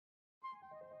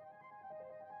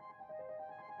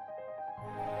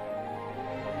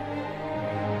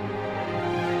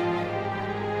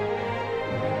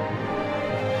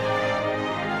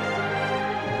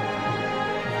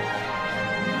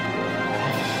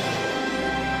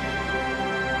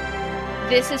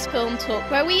This is Film Talk,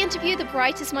 where we interview the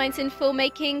brightest minds in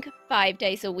filmmaking 5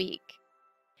 days a week.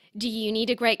 Do you need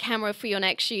a great camera for your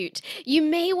next shoot? You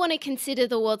may want to consider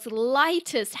the world's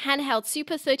lightest handheld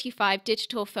Super 35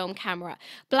 digital film camera,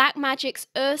 Blackmagic's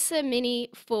Ursa Mini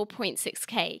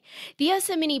 4.6K. The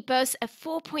Ursa Mini boasts a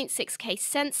 4.6K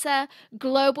sensor,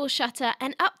 global shutter,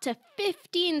 and up to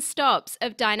 15 stops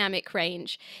of dynamic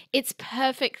range. It's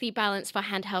perfectly balanced for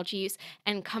handheld use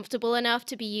and comfortable enough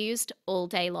to be used all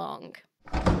day long.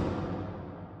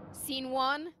 Scene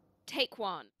 1, take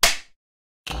 1.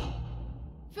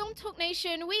 Film Talk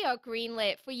Nation, we are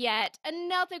greenlit for yet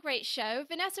another great show.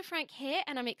 Vanessa Frank here,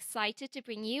 and I'm excited to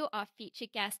bring you our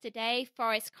featured guest today,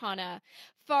 Forrest Connor.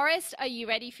 Forrest, are you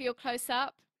ready for your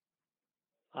close-up?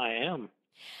 I am.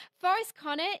 Forrest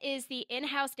Connor is the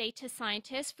in-house data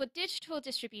scientist for digital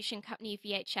distribution company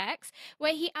VHX,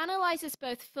 where he analyzes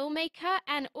both filmmaker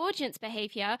and audience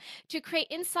behavior to create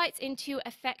insights into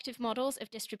effective models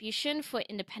of distribution for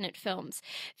independent films.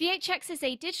 VHX is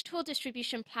a digital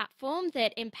distribution platform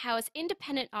that empowers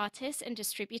independent artists and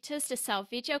distributors to sell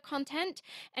video content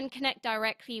and connect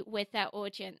directly with their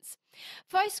audience.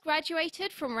 Forrest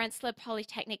graduated from Rensselaer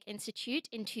Polytechnic Institute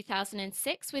in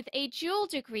 2006 with a dual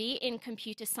degree in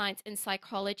computer science and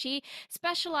psychology,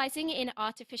 specializing in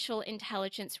artificial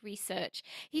intelligence research.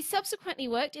 He subsequently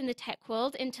worked in the tech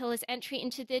world until his entry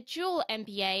into the dual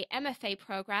MBA MFA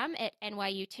program at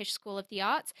NYU Tisch School of the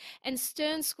Arts and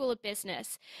Stern School of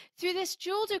Business. Through this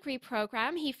dual degree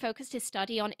program, he focused his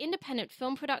study on independent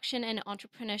film production and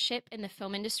entrepreneurship in the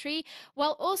film industry,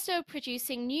 while also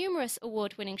producing numerous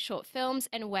award-winning short films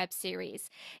and web series.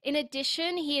 In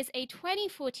addition, he is a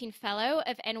 2014 fellow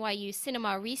of NYU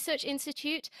Cinema Research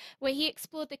Institute, where he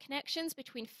explored the connections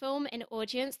between film and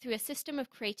audience through a system of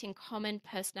creating common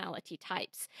personality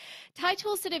types.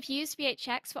 Titles that have used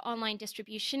VHX for online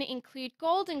distribution include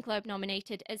Golden Globe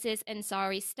nominated Aziz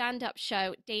Ansari's stand-up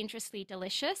show Dangerously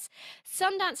Delicious,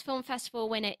 Sundance Film Festival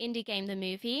winner Indie Game the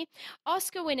Movie,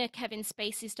 Oscar winner Kevin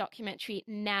Spacey's documentary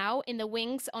Now in the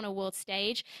Wings on a World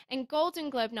Stage, and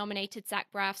Golden Globe nominated Zach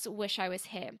Braff's Wish I Was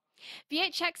Here.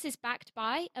 VHX is backed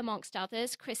by, amongst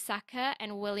others, Chris Sacca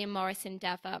and William Morris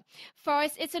Endeavor.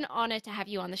 Forrest, it's an honor to have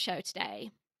you on the show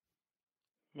today.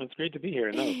 Well, it's great to be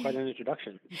here. No, quite an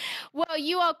introduction. Well,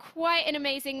 you are quite an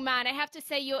amazing man. I have to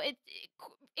say,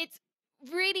 it's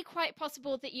really quite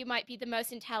possible that you might be the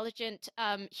most intelligent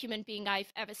human being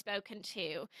I've ever spoken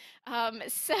to.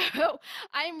 So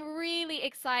I'm really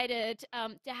excited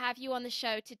to have you on the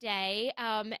show today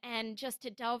and just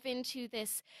to delve into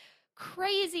this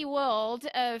crazy world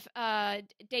of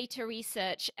data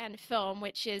research and film,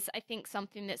 which is, I think,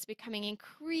 something that's becoming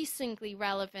increasingly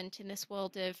relevant in this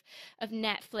world of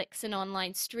Netflix and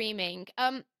online streaming.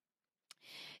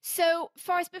 So,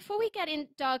 Forrest, before we get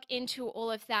dug into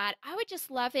all of that, I would just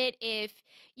love it if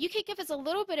you could give us a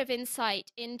little bit of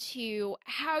insight into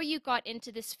how you got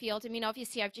into this field. I mean,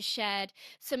 obviously, I've just shared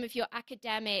some of your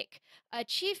academic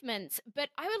achievements, but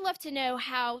I would love to know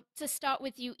how, to start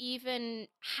with, you even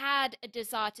had a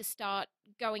desire to start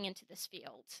going into this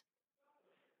field.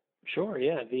 Sure,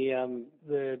 yeah.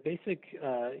 The basic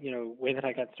way that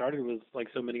I got started was like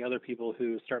so many other people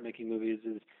who start making movies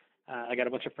is I got a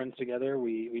bunch of friends together.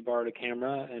 We borrowed a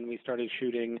camera and we started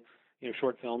shooting,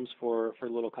 short films for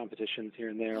little competitions here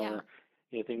and there, Yeah.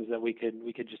 or things that we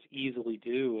could just easily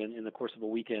do in the course of a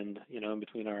weekend, in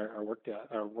between our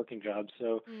working jobs.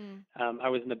 So Mm. I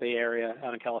was in the Bay Area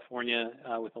out in California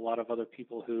with a lot of other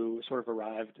people who sort of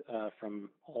arrived from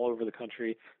all over the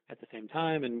country at the same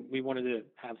time, and we wanted to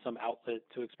have some outlet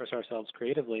to express ourselves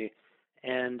creatively,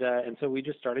 and so we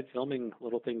just started filming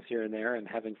little things here and there and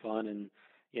having fun and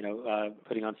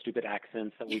putting on stupid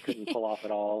accents that we couldn't pull off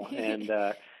at all, and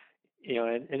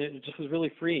it just was really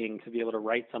freeing to be able to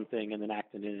write something and then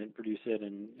act in it and produce it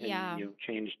and Yeah.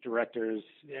 change directors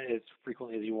as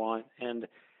frequently as you want. And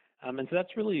so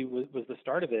that's really was the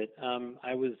start of it.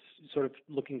 I was sort of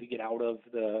looking to get out of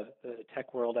the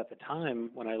tech world at the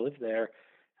time when I lived there.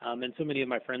 And so many of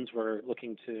my friends were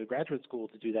looking to graduate school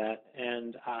to do that.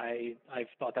 And I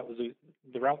thought that was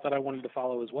the route that I wanted to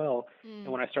follow as well. Mm.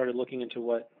 And when I started looking into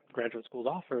what graduate schools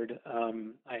offered,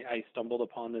 I stumbled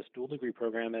upon this dual degree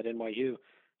program at NYU,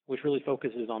 which really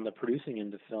focuses on the producing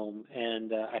end of film.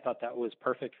 And I thought that was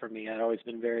perfect for me. I'd always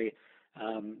been very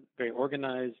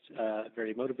organized,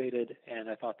 very motivated,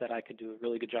 and I thought that I could do a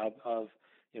really good job of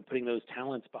putting those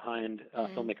talents behind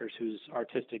filmmakers whose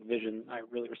artistic vision I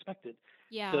really respected.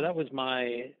 Yeah. So that was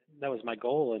my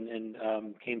goal, and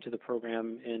came to the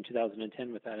program in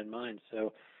 2010 with that in mind.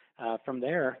 So from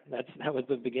there, that was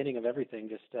the beginning of everything.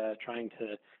 Just trying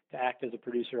to act as a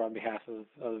producer on behalf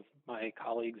of my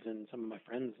colleagues and some of my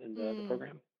friends in the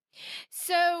program.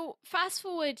 So, fast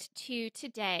forward to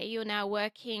today, you're now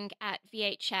working at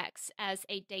VHX as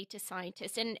a data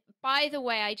scientist. And by the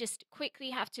way, I just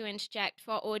quickly have to interject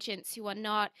for our audience who are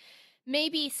not,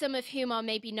 maybe some of whom are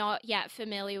maybe not yet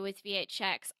familiar with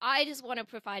VHX. I just want to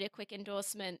provide a quick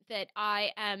endorsement that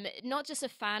I am not just a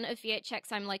fan of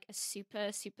VHX, I'm like a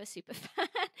super, super, super fan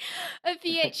of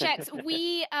VHX.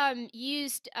 We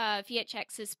used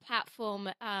VHX's platform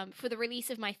for the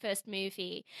release of my first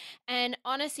movie. And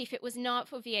honestly, if it was not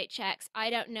for VHX,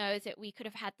 I don't know that we could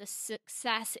have had the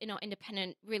success in our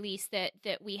independent release that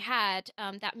we had.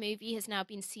 That movie has now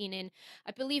been seen in,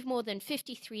 I believe, more than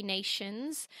 53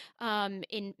 nations,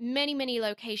 in many, many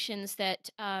locations that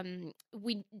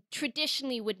we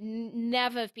traditionally would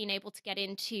never have been able to get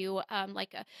into,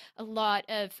 like a lot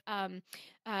of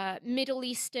Middle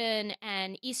Eastern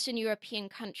and Eastern European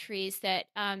countries that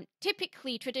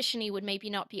typically, traditionally, would maybe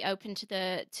not be open to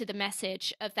the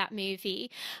message of that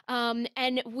movie.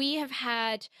 And we have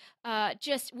had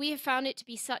we have found it to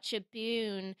be such a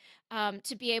boon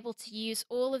to be able to use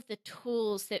all of the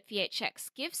tools that VHX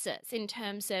gives us in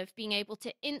terms of being able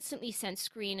to instantly send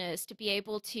screeners, to be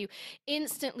able to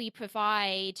instantly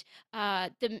provide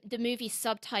the movie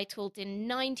subtitled in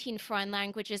 19 foreign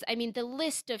languages. I mean, the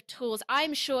list of tools,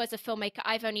 I'm sure as a filmmaker,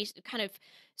 I've only kind of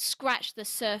scratched the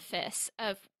surface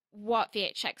of what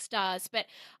VHX does, but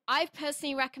I've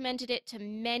personally recommended it to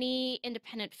many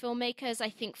independent filmmakers. I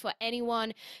think for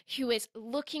anyone who is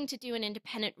looking to do an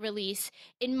independent release,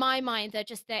 in my mind, there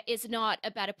is not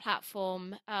a better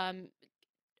platform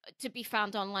to be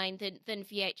found online than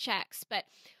VHX. But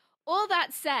all that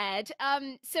said,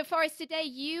 so Forrest, today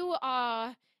you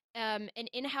are an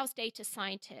in-house data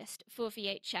scientist for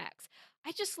VHX.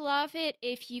 I just love it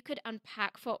if you could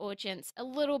unpack for audience a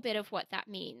little bit of what that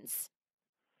means.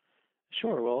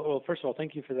 Sure. Well, first of all,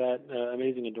 thank you for that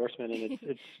amazing endorsement, and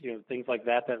it's things like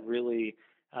that that really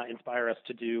inspire us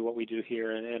to do what we do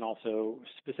here, and also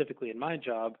specifically in my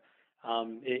job,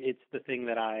 it's the thing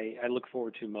that I look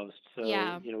forward to most. So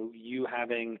Yeah. you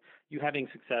having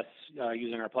success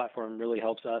using our platform really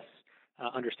helps us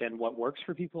understand what works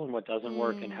for people and what doesn't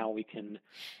work, and Mm. how we can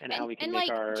And make like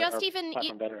our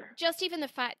platform better. just even the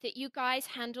fact that you guys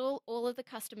handle all of the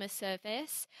customer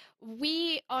service,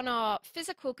 we on our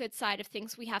physical good side of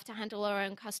things, we have to handle our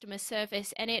own customer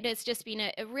service, and it has just been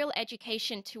a real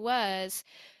education to us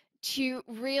to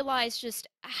realize just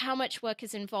how much work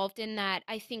is involved in that.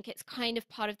 I think it's kind of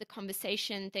part of the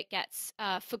conversation that gets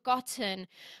forgotten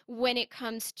when it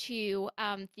comes to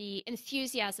the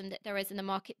enthusiasm that there is in the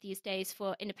market these days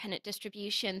for independent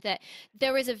distribution. That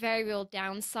there is a very real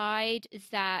downside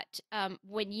that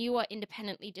when you are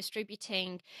independently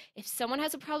distributing, if someone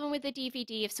has a problem with the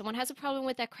DVD, if someone has a problem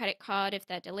with their credit card, if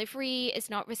their delivery is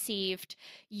not received,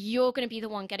 you're going to be the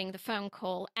one getting the phone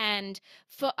call. And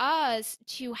for us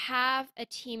to have a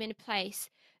team in place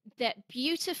that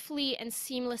beautifully and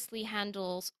seamlessly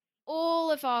handles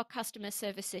all of our customer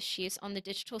service issues on the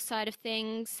digital side of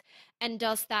things and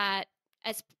does that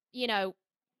as, you know,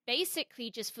 basically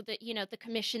just for the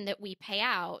commission that we pay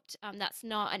out. That's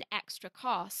not an extra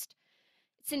cost.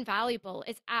 It's invaluable.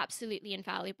 It's absolutely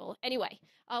invaluable. Anyway,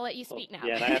 I'll let you Well, speak now.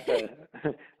 yeah, and I have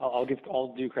to. I'll give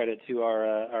all due credit to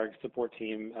our support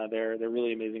team. They're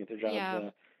really amazing at their job. Yeah.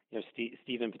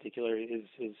 Steve in particular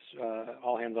is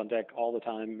all hands on deck all the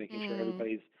time, making sure Mm.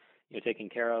 everybody's taken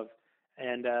care of.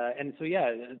 And so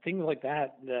yeah, things like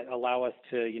that allow us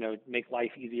to make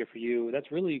life easier for you.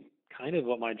 That's really kind of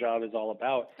what my job is all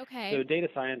about. Okay. So data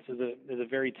science is a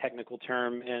very technical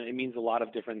term, and it means a lot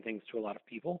of different things to a lot of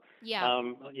people. Yeah.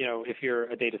 If you're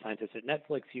a data scientist at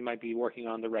Netflix, you might be working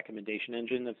on the recommendation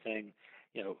engine of saying,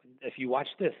 if you watch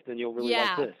this, then you'll really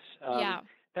like Yeah. this. Yeah.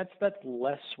 That's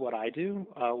less what I do.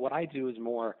 What I do is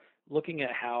more looking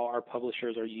at how our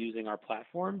publishers are using our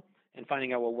platform and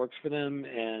finding out what works for them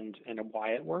and why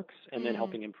it works, and then Mm.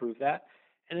 helping improve that.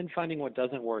 And then finding what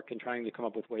doesn't work and trying to come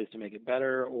up with ways to make it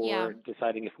better, Yeah. or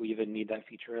deciding if we even need that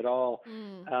feature at all.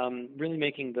 Mm. Really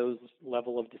making those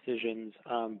level of decisions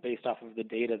based off of the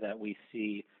data that we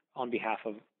see on behalf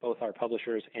of both our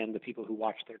publishers and the people who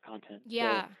watch their content. So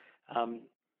Yeah. um,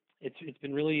 it's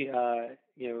been really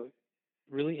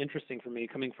really interesting for me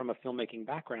coming from a filmmaking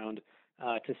background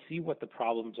to see what the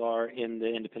problems are in the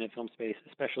independent film space,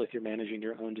 especially if you're managing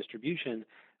your own distribution,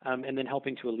 and then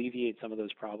helping to alleviate some of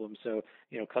those problems. So,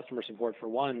 customer support for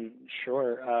one,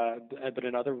 sure, but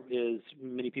another is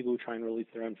many people who try and release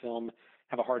their own film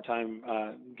have a hard time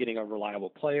getting a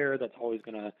reliable player that's always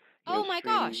going to, Oh my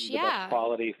stream gosh, the best yeah.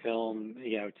 quality film,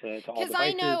 to all Because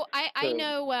I devices. know, I So,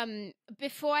 know,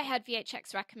 before I had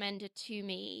VHX recommended to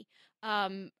me,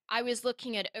 I was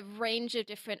looking at a range of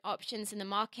different options in the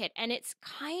market, and it's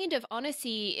kind of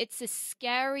honestly, it's a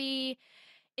scary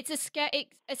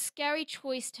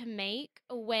choice to make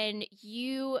when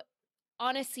you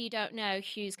honestly don't know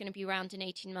who's going to be around in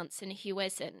 18 months and who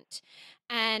isn't.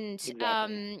 And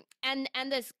Exactly.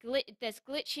 there's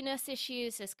glitchiness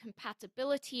issues, there's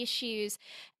compatibility issues.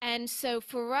 And so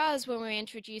for us, when we were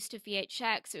introduced to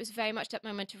VHX, it was very much that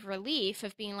moment of relief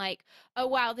of being like, oh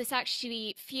wow, this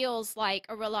actually feels like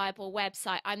a reliable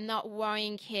website. I'm not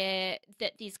worrying here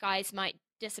that these guys might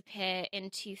disappear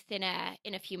into thin air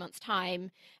in a few months'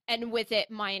 time, and with it,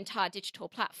 my entire digital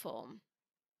platform.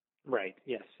 Right.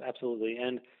 Yes, absolutely.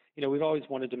 And we've always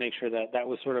wanted to make sure that that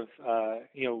was sort of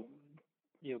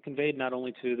conveyed not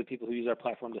only to the people who use our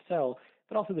platform to sell,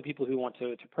 but also the people who want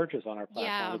to purchase on our platform.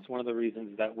 Yeah. It's one of the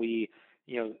reasons that we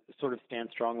sort of stand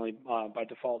strongly by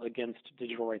default against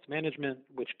digital rights management,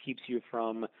 which keeps you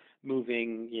from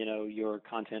moving your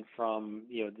content from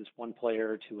this one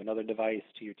player to another device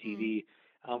to your Mm. TV.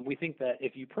 We think that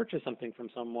if you purchase something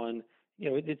from someone,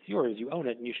 it's yours. You own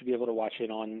it, and you should be able to watch it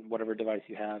on whatever device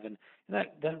you have. And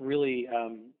that really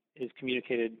is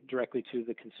communicated directly to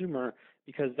the consumer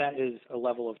because that is a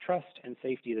level of trust and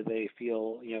safety that they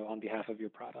feel, on behalf of your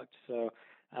product. So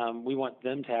we want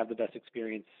them to have the best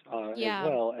experience as Yeah.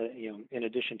 well, in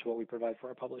addition to what we provide for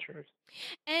our publishers.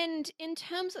 And in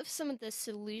terms of some of the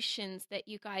solutions that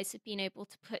you guys have been able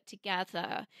to put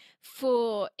together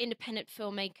for independent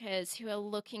filmmakers who are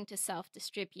looking to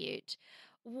self-distribute,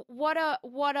 what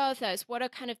are those? What are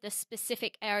kind of the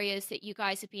specific areas that you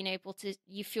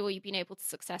feel you've been able to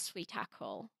successfully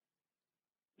tackle?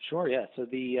 Sure, yeah. So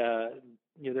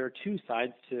there are two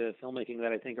sides to filmmaking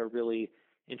that I think are really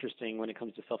interesting when it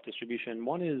comes to self-distribution.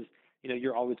 One is,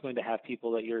 you're always going to have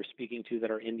people that you're speaking to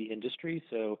that are in the industry.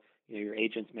 So, your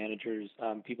agents, managers,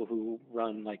 people who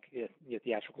run like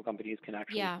theatrical companies can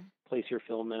actually Yeah. place your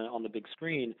film on the big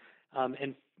screen.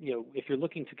 And if you're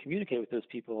looking to communicate with those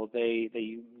people, they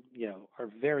are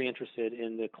very interested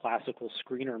in the classical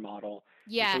screener model.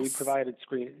 And so Yes. we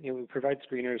provide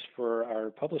screeners for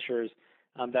our publishers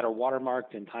that are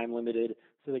watermarked and time limited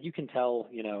so that you can tell,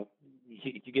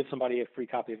 you give somebody a free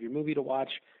copy of your movie to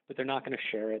watch, but they're not going to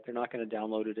share it. They're not going to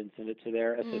download it and send it to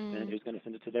their assistant Mm. who's going to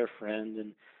send it to their friend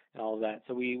and all of that.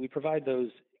 So we provide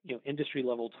those, industry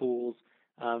level tools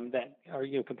that are,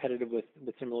 competitive with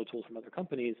similar tools from other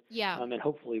companies Yeah. and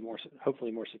hopefully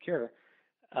more secure.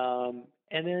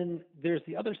 And then there's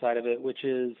the other side of it, which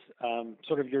is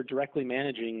sort of you're directly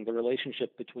managing the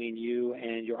relationship between you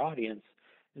and your audience,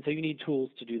 and so you need tools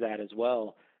to do that as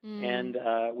well. Mm.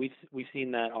 And we've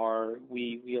seen that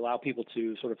we allow people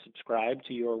to sort of subscribe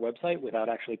to your website without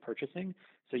actually purchasing.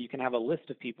 So you can have a list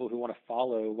of people who want to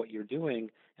follow what you're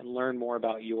doing and learn more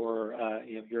about your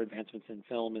advancements in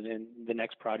film and the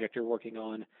next project you're working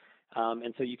on.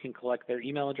 And so you can collect their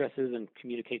email addresses and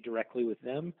communicate directly with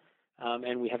them.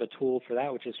 And we have a tool for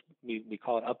that, which is we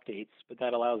call it updates, but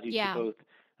that allows you to Yeah. both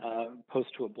post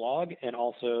to a blog and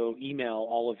also email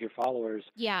all of your followers,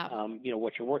 Yeah.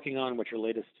 what you're working on, what your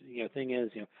latest, thing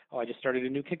is. Oh, I just started a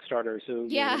new Kickstarter, so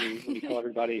Yeah. let me tell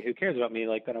everybody who cares about me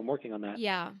like that I'm working on that.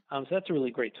 Yeah. So that's a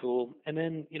really great tool. And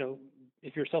then,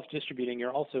 if you're self-distributing,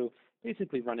 you're also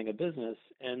basically running a business.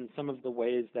 And some of the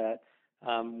ways that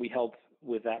we help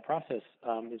with that process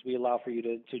is we allow for you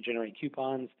to generate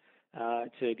coupons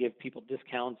to give people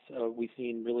discounts. We've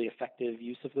seen really effective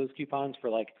use of those coupons for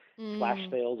like flash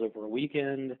Mm. sales over a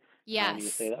weekend. You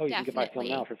Yes, say, oh, you can get my film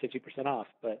now definitely. for 50% off,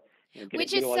 but get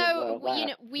Which it is while it so,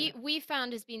 lasts. Yeah. we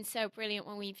found has been so brilliant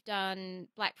when we've done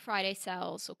Black Friday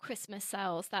sales or Christmas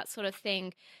sales, that sort of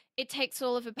thing. It takes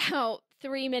all of about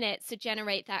 3 minutes to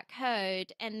generate that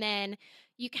code, and then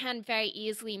you can very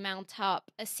easily mount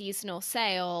up a seasonal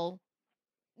sale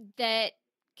that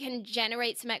can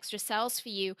generate some extra sales for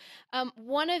you.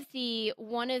 One of the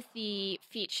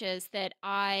features that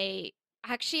I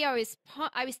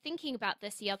was thinking about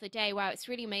this the other day. Wow, it's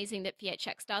really amazing that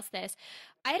VHX does this.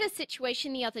 I had a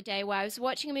situation the other day where I was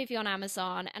watching a movie on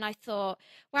Amazon and I thought,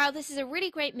 wow, this is a really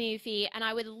great movie and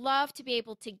I would love to be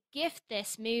able to gift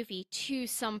this movie to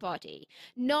somebody,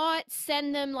 not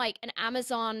send them like an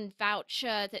Amazon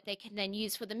voucher that they can then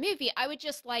use for the movie. I would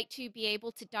just like to be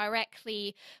able to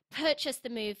directly purchase the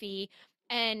movie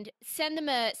and send them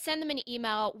an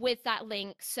email with that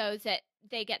link so that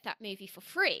they get that movie for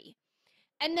free.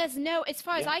 And there's no, as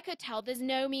far as Yeah. I could tell, there's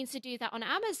no means to do that on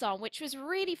Amazon, which was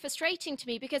really frustrating to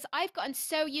me because I've gotten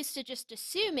so used to just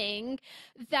assuming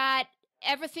that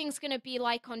everything's going to be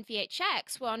like on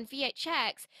VHX. Well, on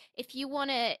VHX, if you want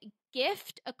to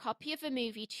gift a copy of a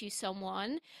movie to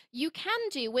someone, you can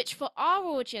do, which for our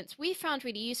audience we found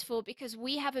really useful because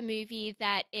we have a movie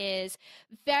that is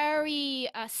very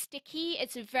sticky.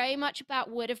 It's very much about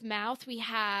word of mouth. We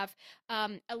have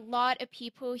a lot of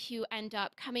people who end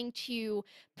up coming to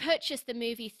purchase the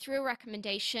movie through a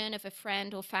recommendation of a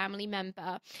friend or family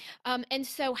member. And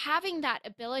so having that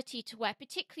ability to where,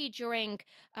 particularly during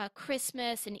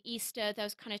Christmas and Easter,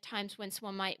 those kind of times when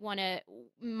someone might want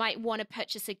to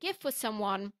purchase a gift for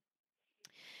someone,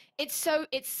 it's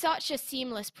such a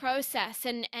seamless process,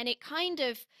 and it kind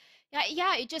of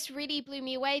yeah, it just really blew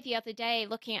me away the other day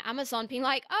looking at Amazon, being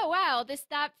like, oh wow,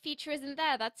 that feature isn't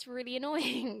there. That's really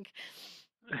annoying.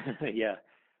 Yeah.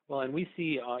 Well, and we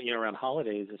see, around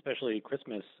holidays, especially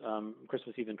Christmas,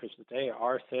 Christmas Eve and Christmas Day,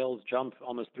 our sales jump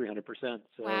almost 300%.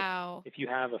 So Wow. if you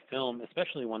have a film,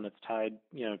 especially one that's tied,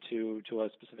 to a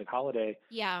specific holiday,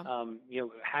 Yeah.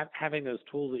 having those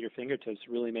tools at your fingertips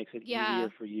really makes it Yeah. easier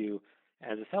for you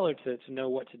as a seller to know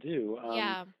what to do.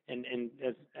 Yeah. And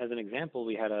as an example,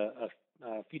 we had a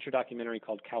feature documentary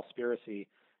called Cowspiracy,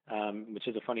 which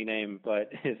is a funny name,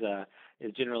 but is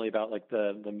generally about like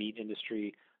the meat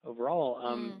industry overall.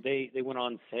 Mm. They went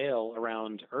on sale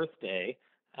around Earth Day,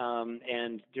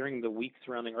 and during the week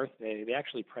surrounding Earth Day, they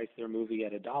actually priced their movie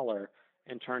at $1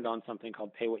 and turned on something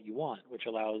called Pay What You Want, which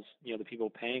allows the people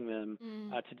paying them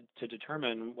Mm. to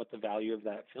determine what the value of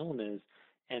that film is.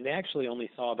 And they actually only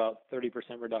saw about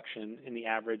 30% reduction in the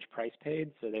average price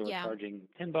paid. So they were Yeah. charging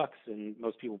 $10, and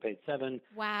most people paid 7.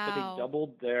 But Wow.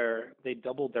 they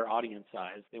doubled their audience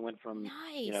size. They went from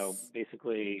Nice.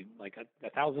 basically like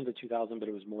 1,000 to 2,000, but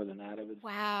it was more than that. It was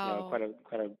Wow. quite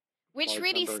a Which large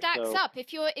really number. stacks So up.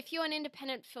 If you're an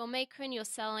independent filmmaker and you're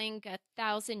selling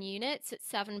 1,000 units at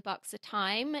 $7 a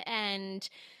time, and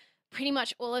pretty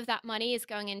much all of that money is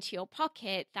going into your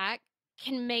pocket, that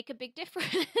can make a big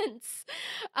difference.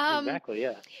 um, exactly,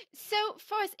 yeah. so,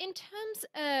 Forrest, in terms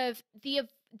of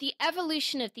the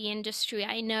evolution of the industry,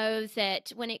 I know that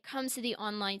when it comes to the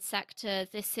online sector,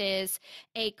 this is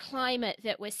a climate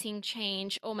that we're seeing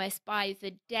change almost by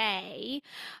the day.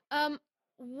 Um,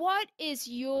 what is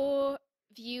your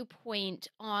viewpoint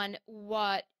on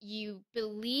what you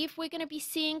believe we're going to be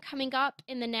seeing coming up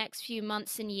in the next few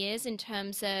months and years in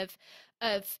terms of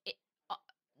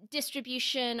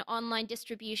distribution, online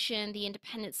distribution, the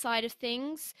independent side of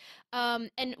things?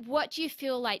 And what do you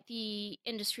feel like the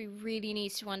industry really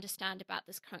needs to understand about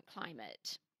this current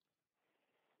climate?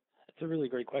 It's a really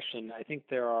great question. I think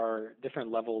there are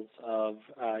different levels of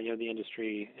the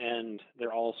industry, and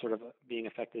they're all sort of being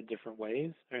affected different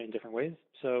ways or in different ways.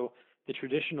 So the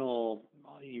traditional,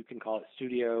 you can call it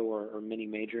studio or mini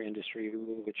major industry,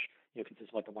 which consists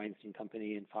of like the Weinstein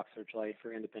Company and Fox Searchlight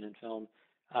for independent film.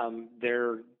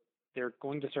 They're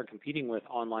going to start competing with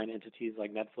online entities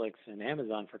like Netflix and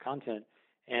Amazon for content,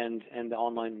 and the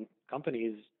online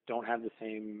companies don't have the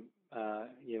same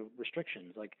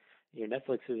restrictions. Like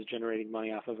Netflix is generating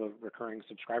money off of a recurring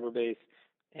subscriber base.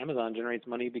 Amazon generates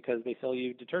money because they sell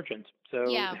you detergent. So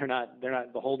Yeah. they're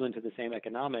not beholden to the same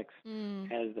economics Mm,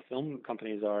 as the film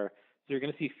companies are. So you're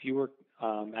going to see fewer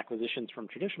acquisitions from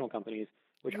traditional companies,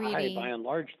 which I, by really. and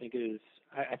large,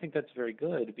 I think that's very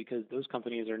good because those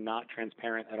companies are not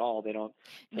transparent at all. They don't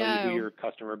tell you who No. your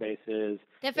customer base is.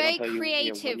 They're They don't very tell you, when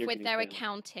creative you're with getting their sales.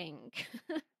 accounting.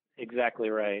 Exactly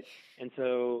right. And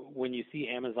so when you see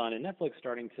Amazon and Netflix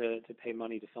starting to pay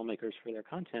money to filmmakers for their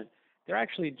content, they're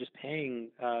actually just paying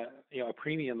a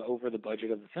premium over the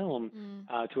budget of the film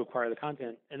Mm, to acquire the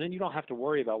content, and then you don't have to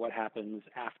worry about what happens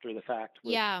after the fact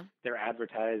with yeah. their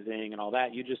advertising and all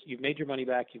that. You've made your money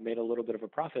back, you've made a little bit of a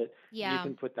profit, and you Yeah.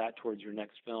 can put that towards your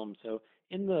next film. So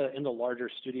in the larger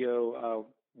studio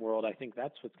world, I think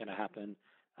that's what's going to happen.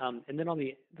 And then on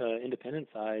the independent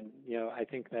side, I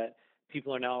think that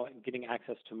people are now getting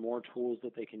access to more tools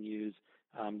that they can use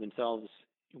themselves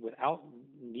without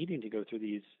needing to go through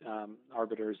these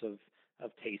arbiters of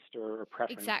taste or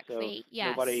preference. So Exactly. Yes.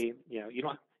 nobody, you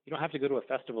don't have to go to a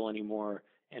festival anymore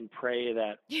and pray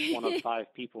that one of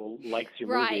 5 people likes your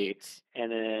movie Right.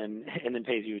 and then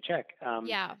pays you a check.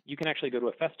 Yeah. You can actually go to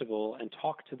a festival and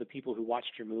talk to the people who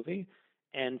watched your movie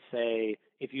and say,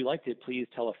 if you liked it, please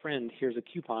tell a friend. Here's a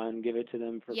coupon, give it to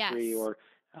them for free, Yes. or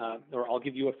I'll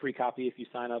give you a free copy if you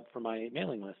sign up for my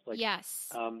mailing list. Like Yes.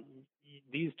 um,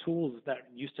 these tools that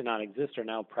used to not exist are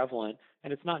now prevalent,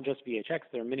 and it's not just VHX.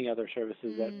 There are many other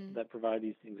services that Mm, that provide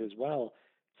these things as well.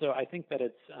 So I think that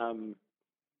it's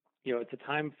a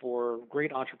time for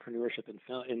great entrepreneurship in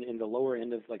film in the lower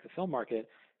end of like the film market,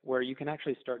 where you can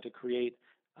actually start to create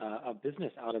a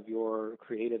business out of your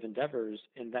creative endeavors,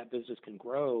 and that business can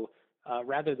grow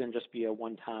rather than just be a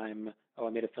one-time, oh, I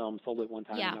made a film, sold it one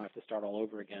time, and Yeah. now I have to start all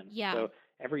over again. Yeah. So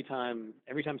every time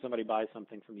somebody buys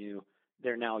something from you,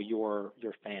 they're now your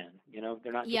fan. They're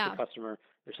not just a Yeah. customer.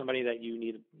 They're somebody that you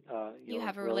need You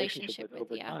have a a relationship relationship with with,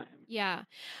 over yeah. time. Yeah.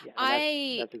 Yeah, and that's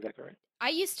I that's exactly right. I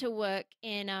used to work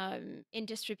in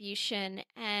distribution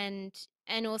and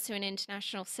also in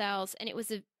international sales, and it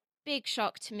was a big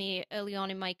shock to me early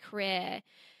on in my career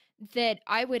that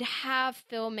I would have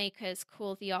filmmakers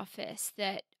call the office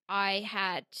that I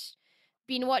had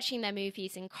been watching their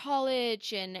movies in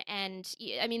college, and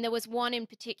I mean there was one in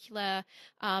particular.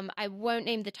 I won't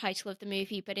name the title of the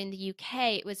movie, but in the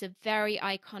UK it was a very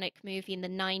iconic movie in the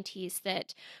 90s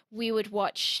that we would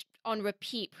watch on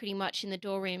repeat pretty much in the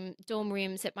dorm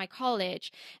rooms at my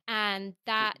college. And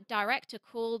that director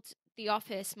called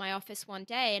my office one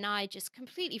day, and I just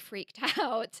completely freaked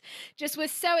out. Just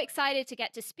was so excited to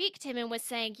get to speak to him, and was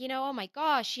saying, oh my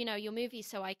gosh, your movie's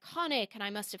so iconic and I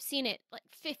must have seen it like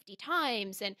 50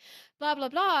 times and blah blah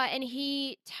blah. And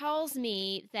he tells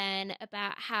me then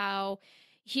about how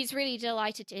he's really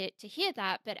delighted to hear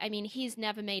that, but I mean he's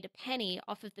never made a penny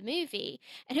off of the movie.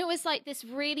 And it was like this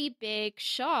really big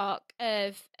shock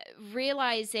of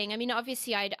realizing, I mean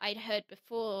obviously I'd heard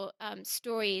before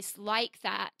stories like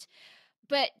that,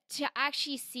 but to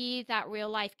actually see that real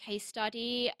life case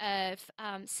study of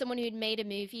someone who'd made a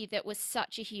movie that was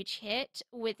such a huge hit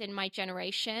within my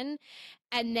generation,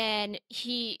 and then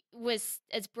he was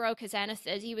as broke as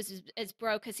anything, he was as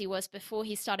broke as he was before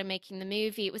he started making the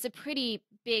movie. It was a pretty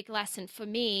big lesson for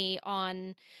me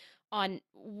on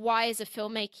why as a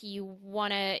filmmaker you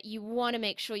want to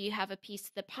make sure you have a piece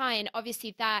of the pie. And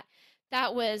obviously that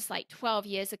was like 12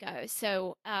 years ago,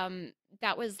 so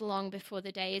that was long before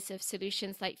the days of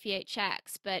solutions like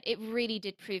VHX. But it really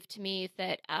did prove to me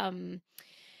that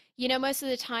most of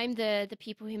the time the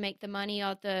people who make the money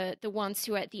are the ones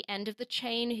who are at the end of the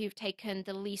chain, who've taken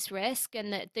the least risk,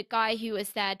 and the guy who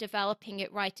was there developing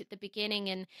it right at the beginning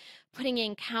and putting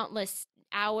in countless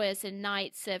hours and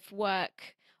nights of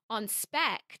work on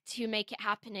spec to make it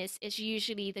happen is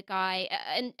usually the guy,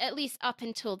 and at least up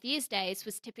until these days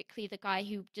was typically the guy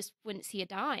who just wouldn't see a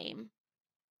dime.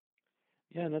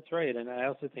 Yeah, and that's right. And I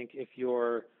also think if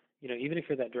you're, even if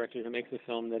you're that director who makes a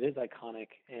film that is iconic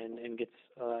and gets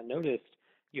noticed,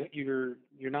 you're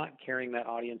not carrying that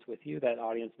audience with you. That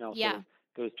audience now sort Yeah. of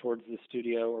goes towards the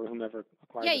studio or whomever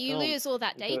acquired Yeah, the you film. lose all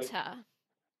that And so data.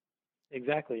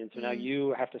 exactly, and so now Mm.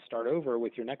 you have to start over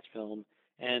with your next film.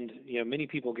 And many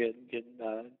people get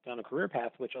down a career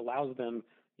path which allows them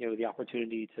the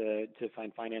opportunity to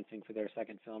find financing for their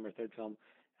second film or third film.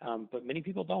 But many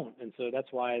people don't, and so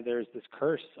that's why there's this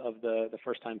curse of the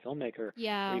first time filmmaker, where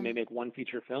Yeah. you may make one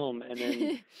feature film and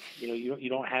then you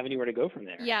don't have anywhere to go from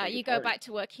there. Yeah, Like you it's go hard. back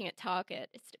to working at Target.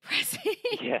 It's depressing.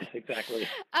 Yes, exactly.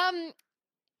 um,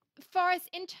 Forrest,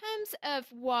 in terms of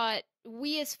what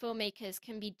we as filmmakers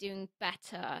can be doing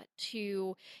better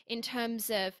in terms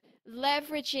of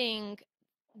leveraging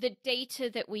the data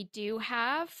that we do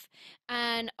have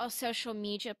and our social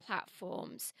media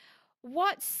platforms,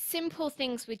 what simple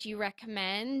things would you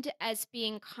recommend as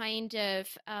being kind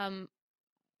of,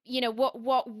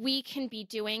 what we can be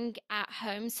doing at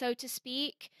home, so to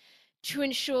speak, to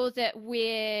ensure that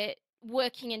we're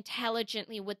working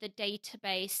intelligently with the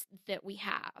database that we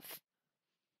have?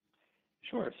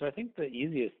 Sure. So I think the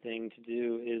easiest thing to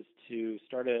do is to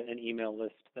start an email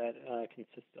list that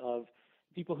consists of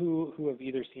people who have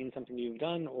either seen something you've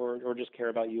done or just care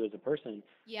about you as a person.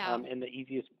 Yeah. And the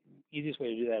easiest way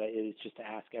to do that is just to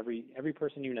ask every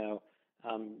person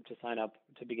to sign up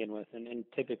to begin with. And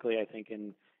typically, I think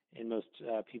in most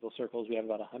people's circles, we have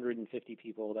about 150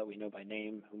 people that we know by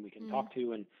name whom we can Mm. talk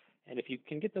to. And if you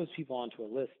can get those people onto a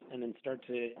list and then start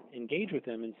to engage with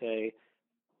them and say,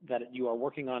 that you are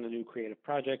working on a new creative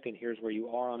project and here's where you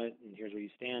are on it and here's where you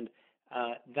stand,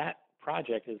 that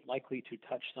project is likely to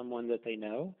touch someone that they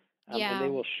know, and they Yeah.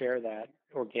 will share that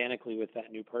organically with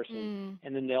that new person, Mm.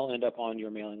 and then they'll end up on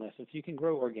your mailing list. And so you can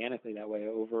grow organically that way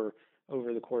over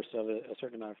the course of a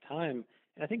certain amount of time.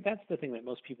 And I think that's the thing that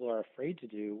most people are afraid to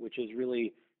do, which is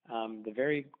really the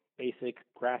very basic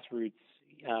grassroots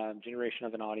generation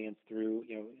of an audience through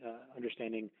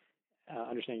understanding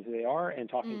who they are and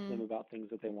talking to them Mm. about things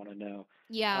that they want to know.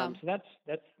 Yeah. So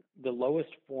that's the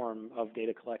lowest form of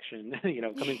data collection,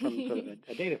 coming from sort of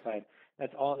a data side.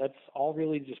 That's all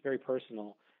really just very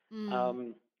personal. Mm.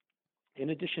 Um, in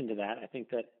addition to that, I think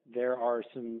that there are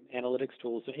some analytics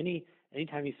tools. So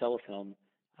anytime you sell a film,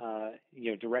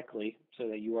 directly, so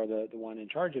that you are the one in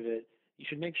charge of it, you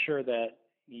should make sure that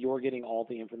you're getting all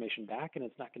the information back and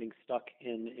it's not getting stuck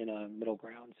in a middle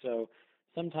ground. So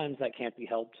Sometimes that can't be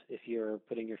helped if you're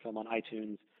putting your film on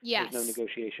iTunes. There's no Yes.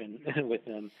 negotiation with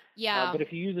them. Yeah. But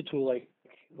if you use a tool like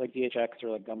DHX or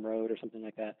like Gumroad or something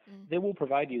like that, Mm. they will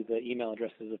provide you the email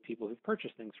addresses of people who've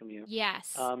purchased things from you.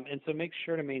 Yes. And so make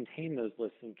sure to maintain those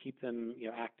lists and keep them,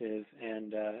 active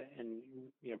and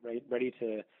ready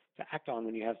to act on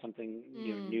when you have something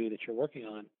Mm. new that you're working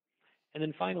on. And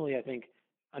then finally, I think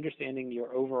understanding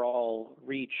your overall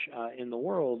reach in the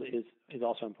world is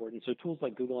also important. So tools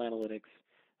like Google Analytics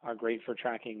are great for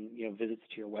tracking visits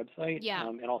to your website Yeah.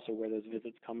 and also where those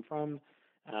visits come from.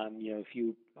 If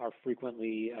you are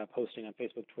frequently posting on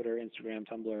Facebook, Twitter, Instagram,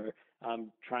 Tumblr,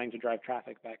 trying to drive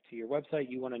traffic back to your website,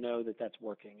 you want to know that that's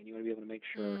working, and you want to be able to make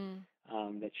sure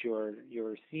Mm. that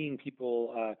you're seeing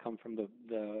people come from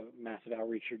the massive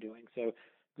outreach you're doing. So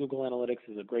Google Analytics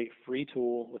is a great free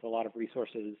tool with a lot of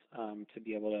resources to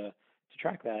be able to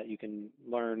track that. You can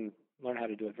learn how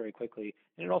to do it very quickly,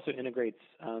 and it also integrates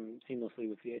seamlessly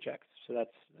with VHX, so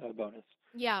that's a bonus.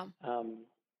 Yeah.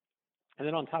 And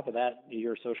then on top of that,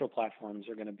 your social platforms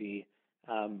are going to be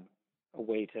a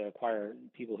way to acquire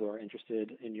people who are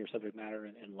interested in your subject matter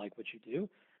and like what you do.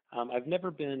 I've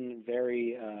never been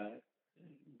very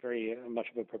much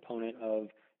of a proponent of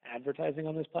advertising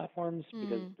on those platforms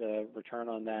because Mm. the return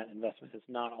on that investment is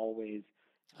not always,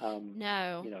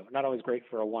 No. not always great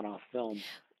for a one-off film.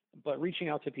 But reaching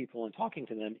out to people and talking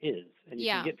to them is, and you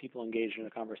can Yeah. get people engaged in a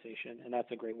conversation, and that's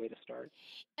a great way to start.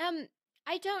 Um,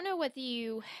 I don't know whether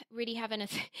you really have any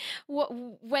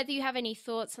whether you have any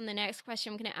thoughts on the next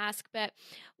question I'm going to ask, but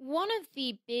one of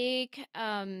the big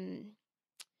kind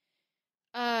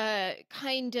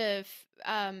of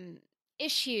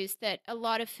issues that a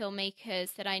lot of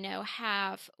filmmakers that I know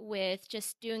have with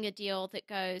just doing a deal that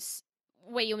goes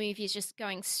where your movie is just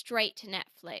going straight to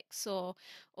Netflix or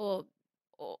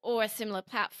or a similar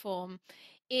platform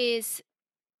is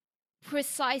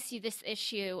precisely this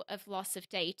issue of loss of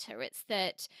data. It's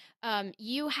that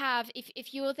you have,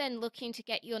 if you're then looking to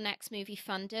get your next movie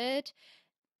funded,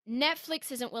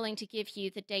 Netflix isn't willing to give you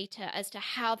the data as to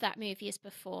how that movie is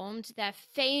performed. They're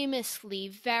famously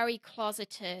very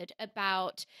closeted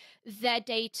about their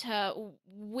data,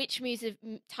 which music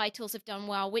titles have done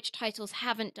well, which titles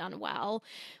haven't done well,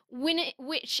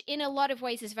 which in a lot of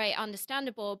ways is very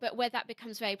understandable. But where that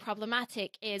becomes very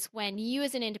problematic is when you,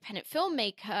 as an independent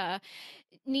filmmaker,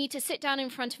 need to sit down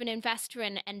in front of an investor,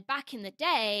 and back in the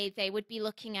day, they would be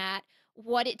looking at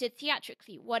what it did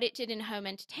theatrically, what it did in home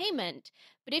entertainment.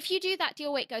 But if you do that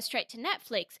deal where it goes straight to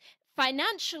Netflix,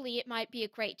 financially it might be a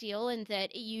great deal in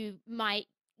that you might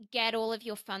get all of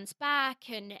your funds back,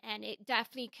 and it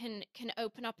definitely can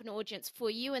open up an audience for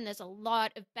you, and there's a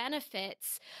lot of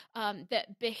benefits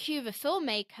that behoove a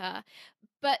filmmaker.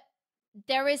 But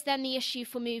there is then the issue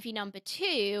for movie number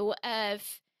two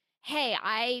of, hey,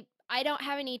 I don't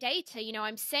have any data.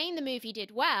 I'm saying the movie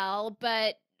did well,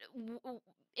 but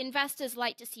investors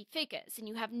like to see figures, and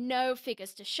you have no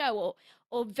figures to show,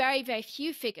 or very, very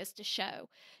few figures to show.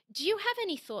 Do you have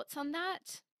any thoughts on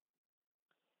that?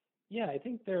 Yeah, I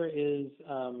think there is,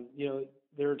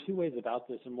 there are two ways about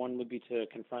this, and one would be to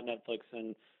confront Netflix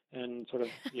and sort of,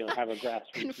 have a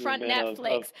grassroots Confront movement of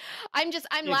Netflix. I'm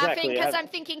laughing exactly because have. I'm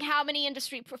thinking how many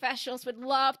industry professionals would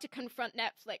love to confront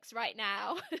Netflix right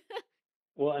now.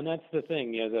 Well, and that's the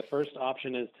thing. The first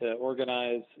option is to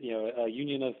organize, a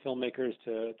union of filmmakers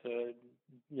to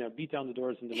beat down the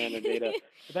doors and demand their data.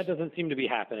 But that doesn't seem to be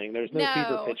happening. There's no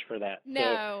fever No, pitch for that. So,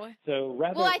 no. so Well,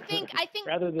 rather rather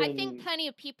I think than plenty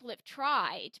of people have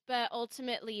tried, but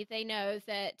ultimately they know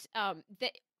that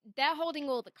that they're holding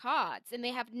all the cards, and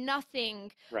they have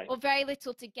nothing right. or very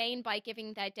little to gain by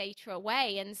giving their data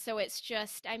away. And so it's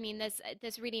just, I mean,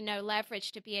 there's really no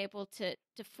leverage to be able to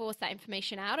force that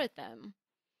information out of them.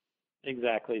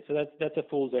 Exactly. So that's a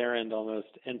fool's errand almost.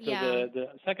 And so Yeah. the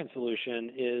second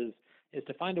solution is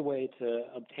to find a way to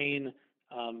obtain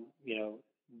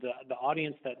the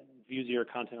audience that views your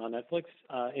content on Netflix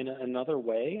in another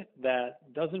way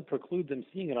that doesn't preclude them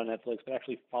seeing it on Netflix, but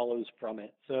actually follows from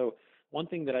it. So one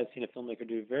thing that I've seen a filmmaker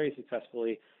do very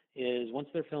successfully is once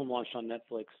their film launched on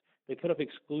Netflix, they put up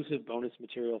exclusive bonus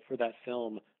material for that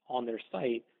film on their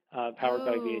site, powered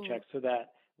by VHX, Oh, so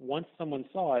that once someone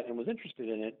saw it and was interested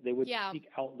in it, they would yeah. seek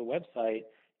out the website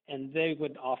and they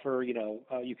would offer,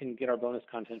 you can get our bonus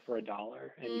content for $1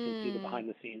 and you can see the Mm, behind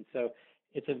the scenes. So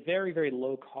it's a very, very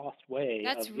low cost way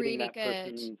that's of getting really that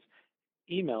good. person's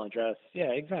email address.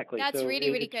 Yeah, exactly. That's So really,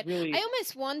 really it's good. I really,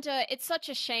 almost wonder, it's such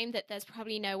a shame that there's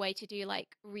probably no way to do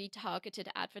like retargeted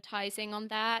advertising on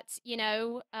that, you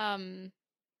know?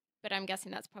 But I'm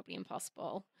guessing that's probably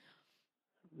impossible.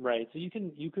 Right. So you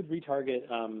could retarget.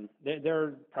 There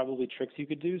are probably tricks you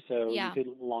could do. So you Yeah. could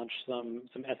launch some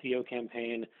SEO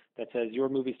campaign that says your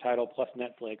movie's title plus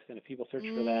Netflix, and if people search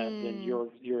for that, then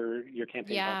Mm, your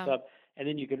campaign pops yeah. up, and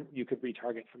then you could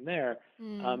retarget from there.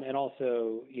 Mm, And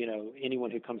also,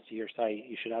 anyone who comes to your site,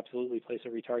 you should absolutely place a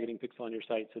retargeting pixel on your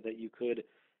site so that you could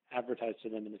advertise to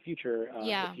them in the future if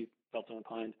yeah. you felt so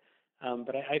inclined.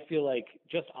 But I feel like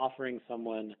just offering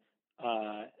someone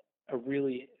uh, a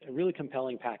really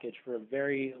compelling package for a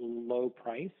very low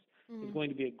price is Mm. going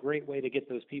to be a great way to get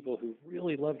those people who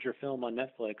really loved your film on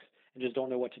Netflix and just don't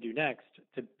know what to do next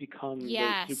to become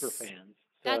those super Yes. fans.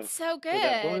 That's so So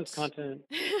that good. bonus content,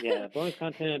 yeah, bonus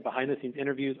content, behind the scenes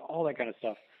interviews, all that kind of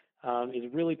stuff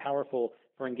is really powerful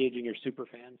for engaging your super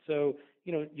fans. So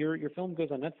your film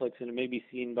goes on Netflix and it may be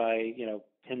seen by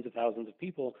tens of thousands of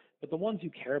people, but the ones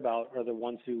you care about are the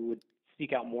ones who would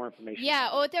seek out more information Yeah,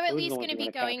 about or it. they're at Those are the least ones going to you be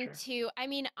want to going capture. to. I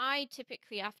mean, I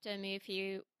typically, after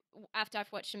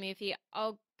I've watched a movie,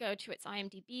 I'll go to its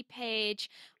IMDb page.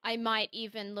 I might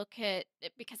even look at,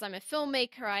 because I'm a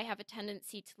filmmaker, I have a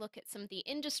tendency to look at some of the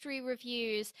industry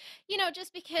reviews,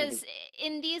 just Hmm. because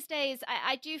in these days,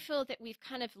 I do feel that we've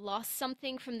kind of lost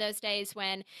something from those days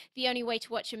when the only way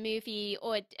to watch a movie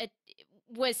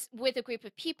was with a group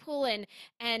of people,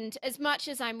 and as much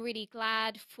as I'm really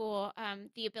glad for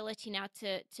the ability now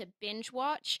to binge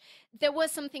watch, there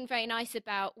was something very nice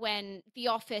about when The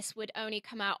Office would only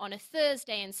come out on a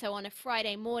Thursday, and so on a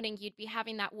Friday morning you'd be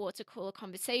having that water cooler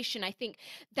conversation. I think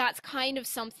that's kind of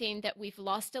something that we've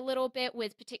lost a little bit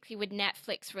with, particularly with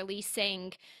Netflix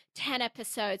releasing 10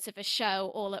 episodes of a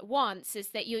show all at once, is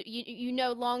that you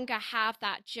no longer have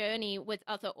that journey with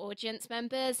other audience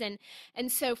members.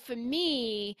 And so for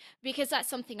me, because that's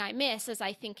something I miss, as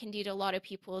I think indeed a lot of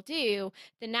people do,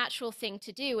 the natural thing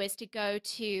to do is to go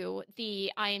to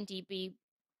the IMDb,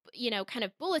 kind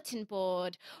of bulletin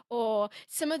board, or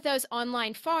some of those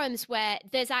online forums where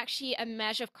there's actually a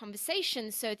measure of conversation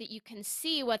so that you can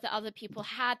see whether other people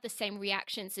had the same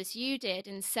reactions as you did.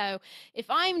 And so if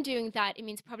I'm doing that, it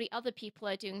means probably other people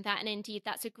are doing that. And indeed,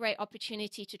 that's a great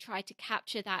opportunity to try to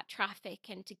capture that traffic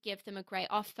and to give them a great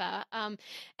offer. And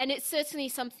it's certainly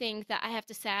something that I have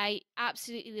to say I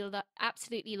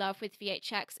absolutely love with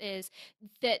VHX, is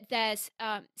that there's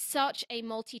such a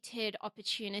multi-tiered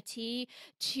opportunity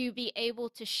to be able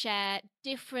to share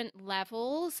different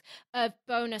levels of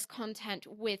bonus content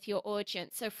with your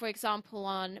audience. So, for example,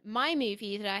 on my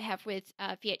movie that I have with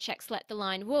VHX Let the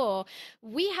Line Roar,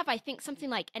 we have, I think, something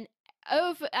like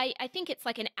I think it's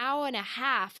like an hour and a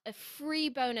half of free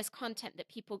bonus content that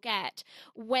people get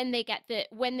when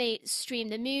they stream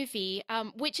the movie,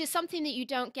 which is something that you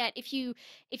don't get if you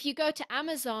go to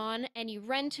Amazon and you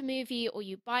rent a movie or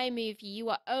you buy a movie. You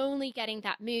are only getting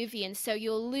that movie, and so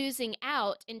you're losing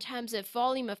out in terms of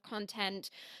volume of content.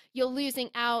 You're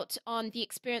losing out on the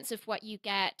experience of what you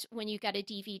get when you get a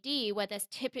DVD, where there's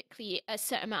typically a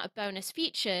certain amount of bonus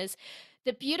features.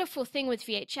 The beautiful thing with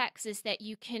VHX is that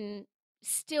you can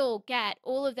still get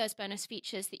all of those bonus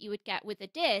features that you would get with a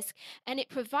disc, and it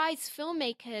provides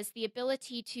filmmakers the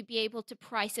ability to be able to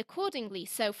price accordingly.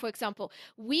 So, for example,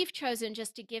 we've chosen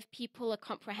just to give people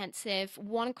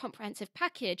one comprehensive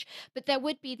package, but there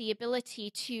would be the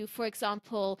ability to, for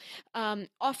example,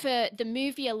 offer the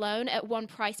movie alone at one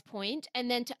price point, and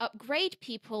then to upgrade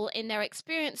people in their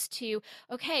experience to,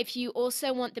 okay, if you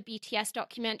also want the BTS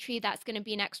documentary, that's going to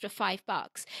be an extra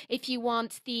 $5. If you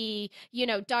want the,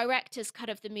 director's cut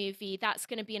of the movie, that's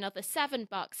going to be another $7.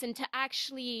 And to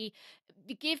actually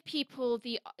give people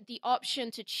the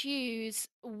option to choose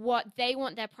what they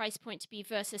want their price point to be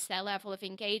versus their level of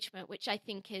engagement, which I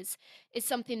think is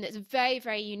something that's very,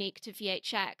 very unique to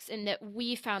VHX, and that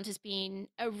we found has been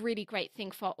a really great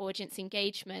thing for audience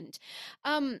engagement.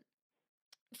 Um,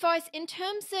 Faris, in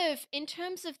terms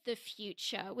of the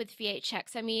future with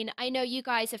VHX, I mean, I know you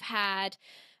guys have had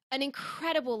an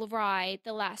incredible ride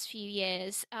the last few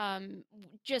years,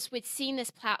 just with seeing this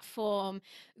platform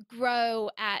grow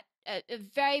at a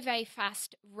very, very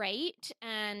fast rate,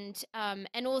 and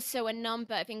also a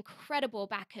number of incredible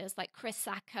backers like Chris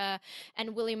Sacca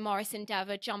and William Morris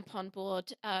Endeavor jump on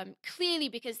board, clearly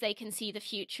because they can see the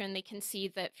future and they can see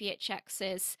that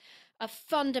VHX is a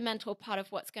fundamental part of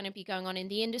what's going to be going on in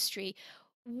the industry.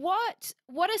 What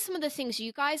are some of the things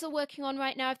you guys are working on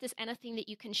right now, if there's anything that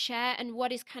you can share, and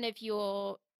what is kind of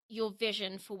your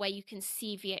vision for where you can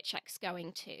see VHX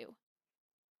going to?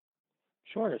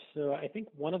 Sure. So I think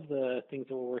one of the things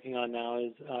that we're working on now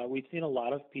is we've seen a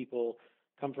lot of people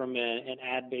come from an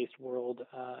ad-based world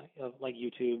of like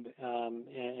YouTube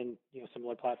and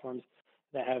similar platforms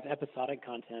that have episodic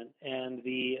content. And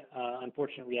the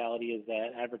unfortunate reality is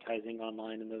that advertising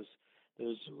online in those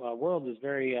those worlds is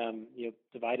very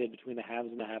divided between the haves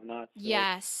and the have-nots. So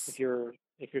Yes. if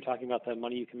you're talking about the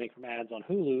money you can make from ads on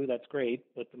Hulu, that's great,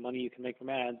 but the money you can make from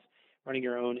ads running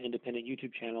your own independent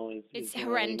YouTube channel is It's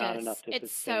generally not enough horrendous. to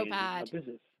It's so sustain a bad.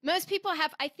 business. Most people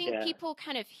have, I think Yeah, people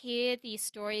kind of hear these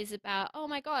stories about, oh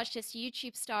my gosh, this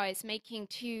YouTube star is making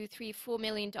two, three, $4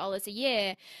 million a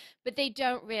year, but they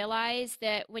don't realize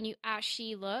that when you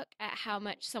actually look at how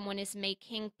much someone is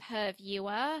making per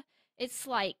viewer, it's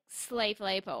like slave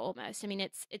labor almost. I mean,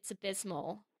 it's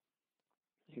abysmal.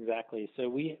 exactly. So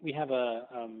we have a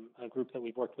group that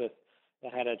we've worked with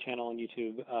that had a channel on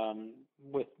YouTube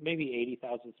with maybe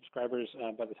 80,000 subscribers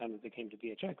by the time that they came to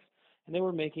VHX, and they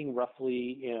were making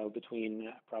roughly between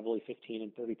probably 15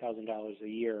 and $30,000 a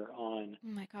year on Oh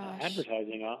my gosh.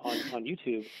 advertising on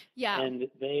YouTube, Yeah. and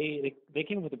they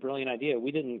came up with a brilliant idea.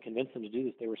 We didn't convince them to do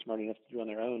this; they were smart enough to do it on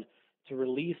their own. To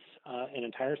release an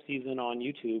entire season on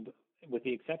YouTube, with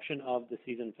the exception of the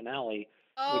season finale,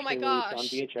 Oh which my they released on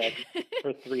gosh. VHX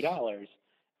for $3.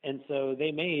 And so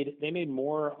they made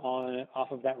more on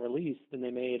off of that release than they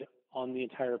made on the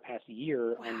entire past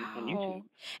year on YouTube. Wow.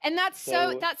 And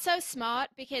So that's so smart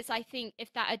because I think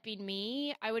if that had been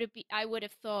me, I would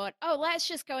have thought, "Oh, let's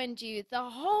just go and do the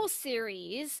whole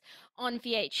series on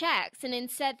VHX." And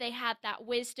instead they had that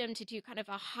wisdom to do kind of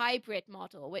a hybrid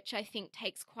model, which I think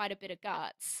takes quite a bit of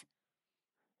guts.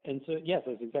 and so yes,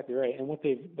 that's exactly right. And what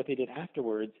they did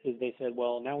afterwards is they said,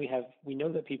 well, now we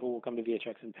know that people will come to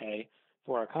VHX and pay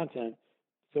for our content.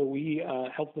 So we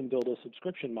help them build a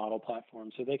subscription model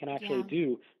platform so they can actually Yeah.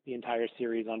 do the entire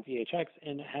series on VHX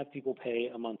and have people pay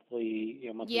a monthly fee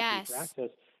for Yes. access,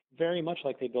 very much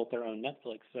like they built their own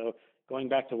Netflix. So going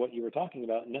back to what you were talking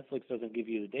about, Netflix doesn't give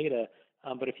you the data,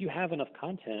 but if you have enough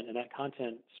content and that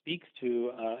content speaks to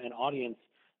an audience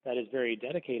that is very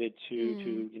dedicated Mm.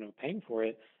 to paying for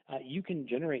it, you can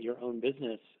generate your own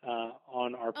business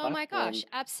on our Oh my platform gosh,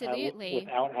 absolutely.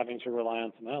 without having to rely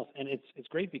on someone else. And it's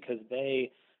great because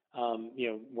they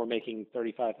were making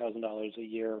 $35,000 a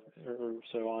year or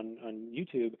so on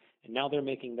YouTube, and now they're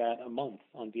making that a month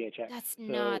on VHX. That's So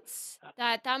nuts.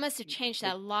 That must have changed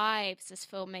their it's lives as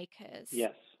filmmakers.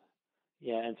 yes,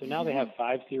 yeah. And so now they have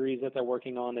 5 series that they're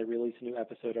working on. They release a new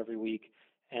episode every week,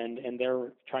 and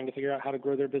they're trying to figure out how to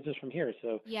grow their business from here.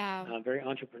 So Yeah. very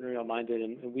entrepreneurial minded,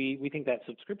 and we think that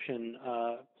subscription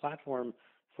platform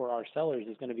for our sellers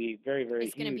is going to be very, very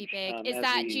It's going to be huge big.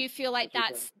 Do you feel as like we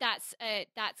grow.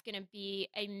 that's going to be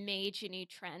a major new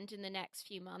trend in the next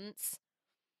few months?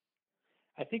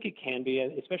 I think it can be,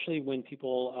 especially when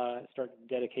people start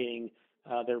dedicating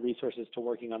their resources to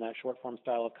working on that short form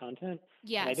style of content. And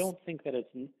Yes. I don't think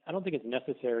it's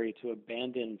necessary to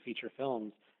abandon feature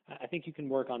films. I think you can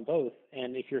work on both.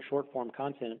 And if your short form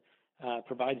content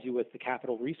provides you with the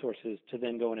capital resources to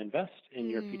then go and invest in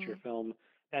your feature Mm. film,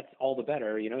 that's all the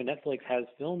better. Netflix has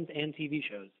films and TV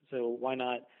shows, so why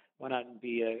not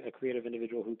be a creative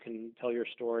individual who can tell your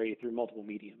story through multiple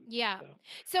mediums? Yeah. So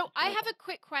So that's I my have thought. a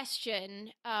quick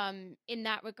question in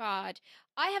that regard.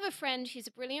 I have a friend who's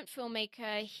a brilliant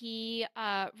filmmaker. He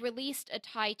released a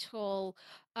title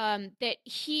that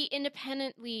he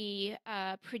independently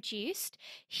produced.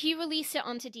 He released it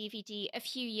onto DVD a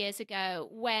few years ago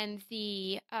when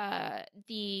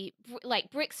like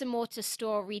bricks and mortar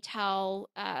store retail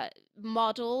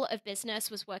model of business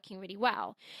was working really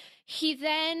well. He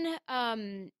then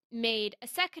made a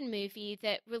second movie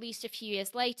that released a few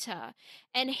years later,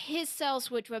 and his sales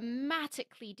were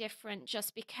dramatically different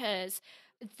just because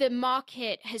the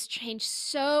market has changed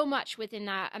so much within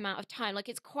that amount of time. Like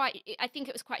I think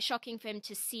it was quite shocking for him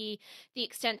to see the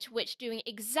extent to which doing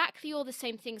exactly all the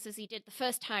same things as he did the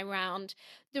first time round,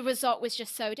 the result was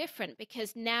just so different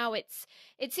because now it's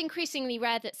increasingly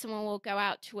rare that someone will go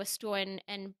out to a store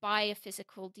and buy a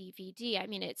physical DVD. I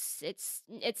mean, it's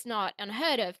not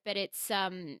unheard of, but it's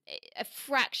a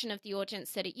fraction of the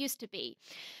audience that it used to be.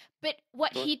 But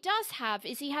what Sure. he does have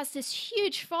is he has this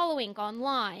huge following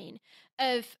online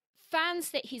of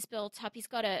fans that he's built up. He's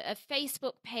got a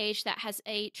Facebook page that has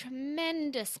a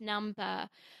tremendous number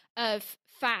of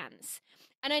fans.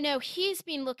 And I know he's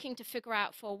been looking to figure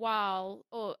out for a while,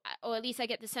 or at least I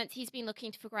get the sense he's been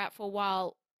looking to figure out for a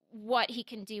while what he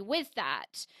can do with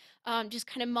that. Just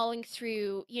kind of mulling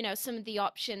through, some of the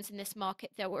options in this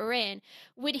market that we're in.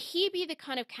 Would he be the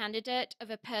kind of candidate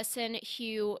of a person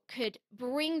who could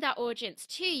bring that audience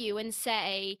to you and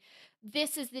say,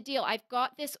 this is the deal. I've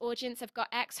got this audience. I've got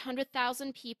X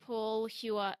 100,000 people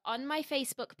who are on my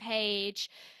Facebook page.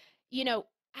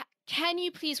 can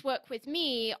you please work with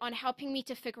me on helping me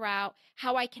to figure out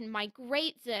how I can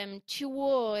migrate them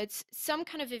towards some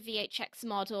kind of a VHX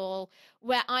model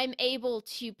where I'm able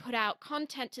to put out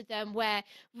content to them where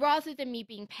rather than me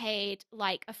being paid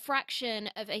like a fraction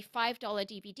of a $5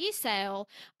 DVD sale,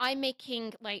 I'm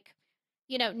making like,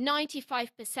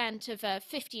 95% of a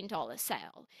 $15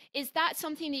 sale. Is that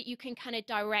something that you can kind of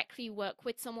directly work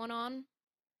with someone on?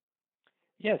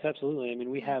 Yes, absolutely. I mean,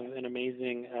 we Mm. have an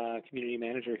amazing community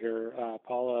manager here,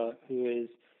 Paula, who is,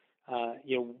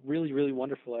 really, really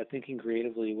wonderful at thinking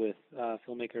creatively with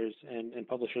filmmakers and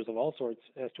publishers of all sorts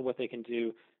as to what they can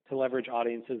do to leverage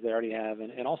audiences they already have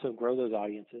and also grow those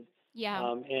audiences.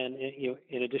 Yeah.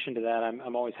 In addition to that,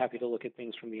 I'm always happy to look at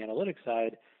things from the analytics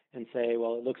side and say,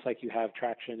 well, it looks like you have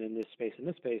traction in this space,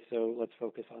 so let's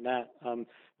focus on that.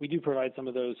 We do provide some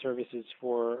of those services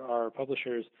for our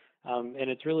publishers, and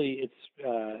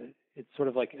it's sort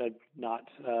of like a not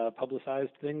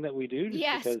publicized thing that we do, just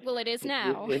Yes, because well, it is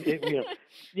now.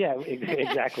 yeah,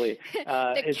 exactly.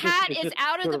 The cat It's is just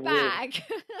out of sort the of weird. bag.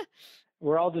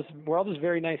 We're all just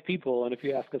very nice people, and if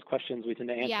you ask us questions, we tend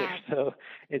to answer. Yeah, So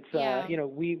it's yeah.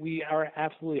 we are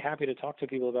absolutely happy to talk to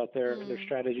people about their Mm,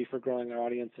 strategy for growing their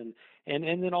audience, and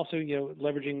then also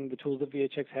leveraging the tools that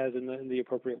VHX has in the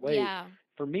appropriate ways. yeah.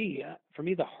 For me,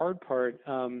 the hard part,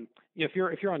 if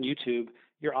you're on YouTube,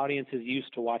 your audience is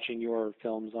used to watching your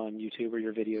films on YouTube or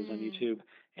your videos on Mm, YouTube,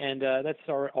 and that's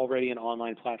already an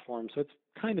online platform, so it's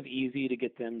kind of easy to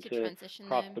get them to to transition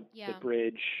cross them. the Yeah.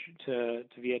 bridge to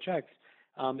VHX.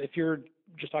 If you're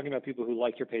just talking about people who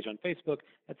like your page on Facebook,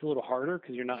 that's a little harder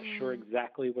because you're not sure Mm,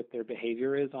 exactly what their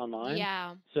behavior is online.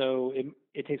 yeah. So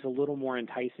it takes a little more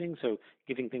enticing. So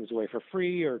giving things away for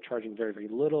free or charging very, very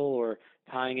little or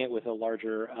tying it with a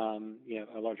larger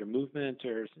movement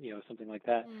or something like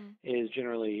that Mm, is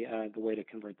generally the way to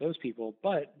convert those people.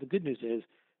 But the good news is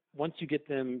once you get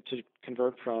them to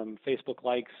convert from Facebook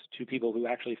likes to people who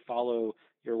actually follow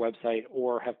your website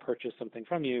or have purchased something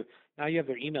from you, now you have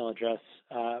their email address,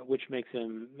 which makes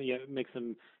them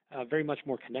very much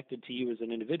more connected to you as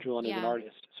an individual and as an yeah.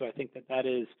 artist. So I think that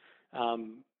is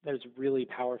really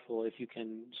powerful if you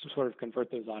can sort of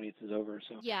convert those audiences over.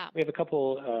 So Yeah. we have a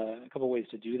couple ways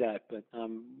to do that, but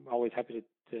always happy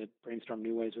to brainstorm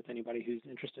new ways with anybody who's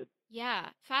interested. Yeah,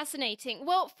 fascinating.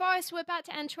 Well, Forrest, we're about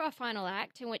to enter our final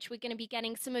act in which we're going to be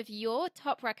getting some of your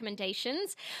top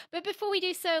recommendations. But before we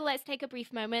do so, let's take a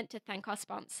brief moment to thank our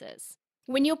sponsors.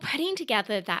 When you're putting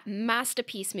together that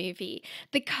masterpiece movie,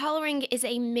 the coloring is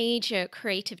a major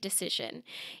creative decision.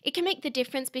 It can make the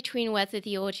difference between whether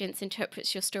the audience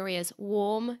interprets your story as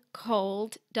warm,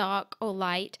 cold, dark, or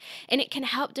light, and it can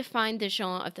help define the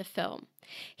genre of the film.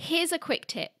 Here's a quick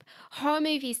tip. Horror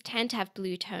movies tend to have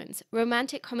blue tones,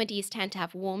 romantic comedies tend to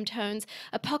have warm tones,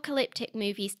 apocalyptic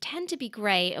movies tend to be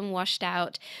grey and washed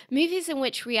out, movies in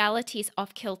which reality is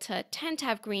off kilter tend to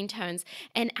have green tones,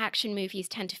 and action movies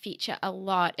tend to feature a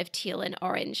lot of teal and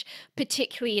orange,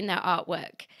 particularly in their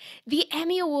artwork. The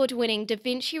Emmy Award winning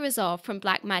DaVinci Resolve from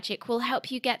Blackmagic will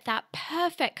help you get that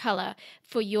perfect color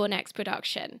for your next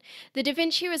production. The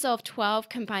DaVinci Resolve 12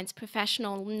 combines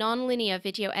professional non-linear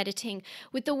video editing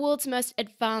with the world's most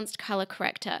advanced color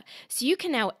corrector, so you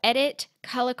can now edit,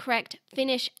 color correct,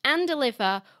 finish, and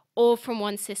deliver all from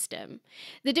one system.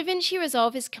 The DaVinci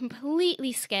Resolve is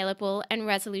completely scalable and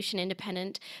resolution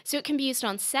independent, so it can be used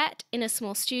on set, in a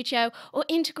small studio, or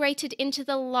integrated into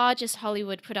the largest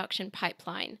Hollywood production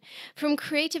pipeline. From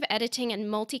creative editing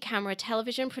and multi-camera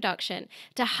television production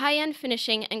to high-end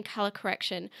finishing and color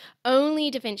correction, only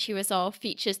DaVinci Resolve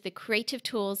features the creative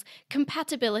tools,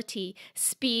 compatibility,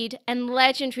 speed, and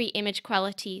legendary image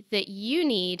quality that you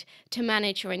need to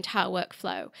manage your entire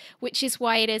workflow, which is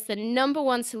why it is the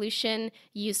 #1 solution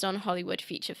used on Hollywood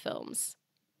feature films.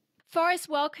 Forrest,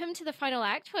 welcome to the final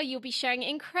act where you'll be sharing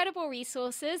incredible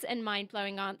resources and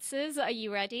mind-blowing answers. Are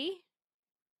you ready?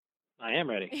 I am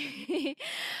ready.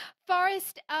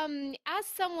 Forrest, as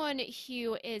someone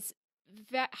who is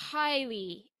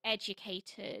highly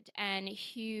educated and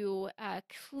who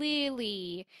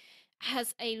clearly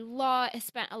has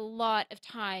spent a lot of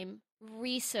time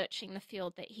researching the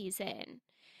field that he's in,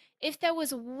 if there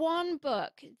was one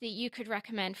book that you could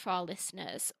recommend for our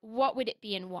listeners, what would it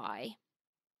be and why?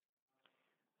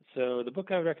 So the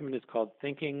book I would recommend is called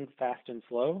Thinking Fast and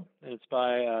Slow, and it's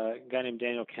by a guy named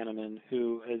Daniel Kahneman,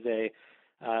 who is a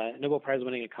Nobel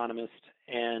Prize-winning economist.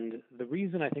 And the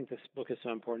reason I think this book is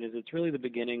so important is it's really the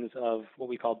beginnings of what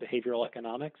we call behavioral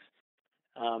economics,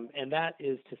 and that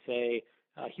is to say,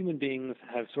 human beings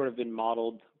have sort of been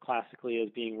modeled classically as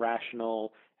being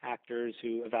rational actors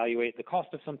who evaluate the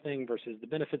cost of something versus the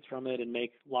benefits from it and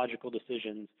make logical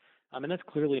decisions. And that's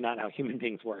clearly not how human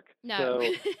beings work. No.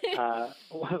 So, uh,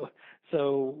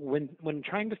 so when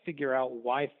trying to figure out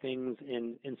why things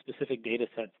in specific data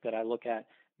sets that I look at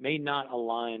may not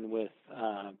align with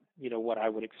what I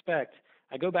would expect,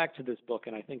 I go back to this book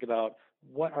and I think about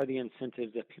what are the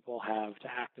incentives that people have to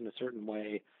act in a certain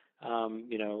way,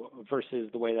 versus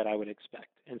the way that I would expect.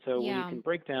 And so when you Yeah. can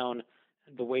break down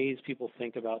the ways people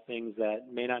think about things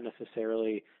that may not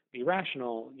necessarily be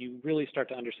rational, you really start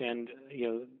to understand,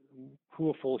 who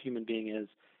a full human being is,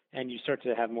 and you start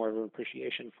to have more of an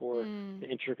appreciation for Mm. the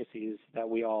intricacies that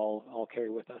we all carry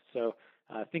with us. So,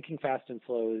 thinking fast and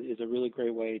slow is a really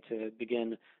great way to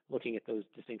begin looking at those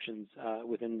distinctions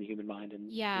within the human mind and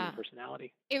human Yeah.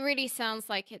 personality. It really sounds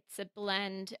like it's a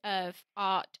blend of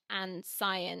art and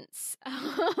science.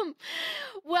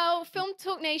 Well, Film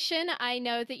Talk Nation, I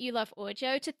know that you love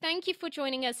audio. To thank you for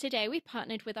joining us today, we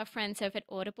partnered with our friends over at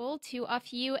Audible to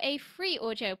offer you a free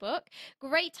audiobook.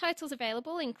 Great titles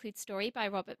available include Story by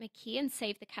Robert McKee and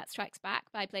Save the Cat Strikes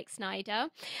Back by Blake Snyder.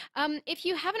 If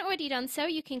you haven't already done so,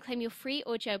 you can claim your free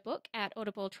audiobook at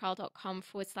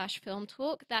audibletrial.com/film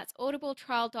talk. That's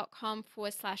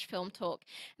audibletrial.com/film talk.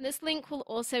 And this link will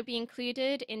also be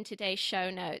included in today's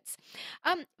show notes.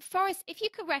 Forrest, if you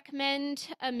could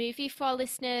recommend a movie for our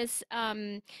listeners,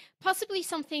 possibly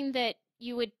something that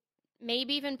you would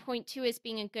maybe even point to as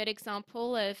being a good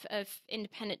example of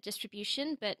independent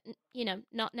distribution, but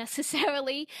not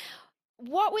necessarily.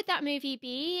 What would that movie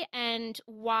be, and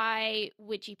why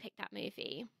would you pick that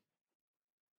movie?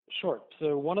 Sure.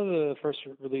 So one of the first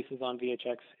releases on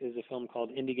VHX is a film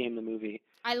called Indie Game the Movie.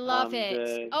 I love it.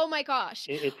 The Oh my gosh.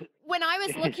 it, When I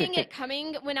was looking at it's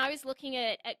coming,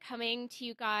 coming to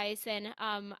you guys, and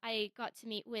I got to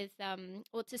meet with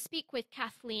or to speak with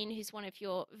Kathleen, who's one of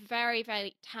your very,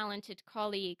 very talented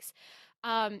colleagues.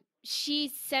 She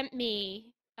sent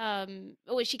me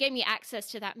or she gave me access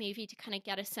to that movie to kind of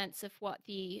get a sense of what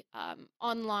the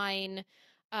online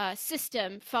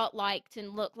system felt like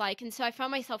and looked like. And so I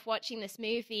found myself watching this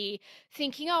movie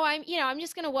thinking, oh, I'm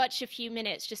just going to watch a few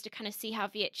minutes just to kind of see how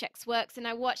VHX works. And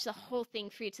I watched the whole thing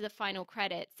through to the final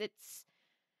credits.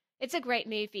 It's a great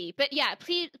movie. But yeah,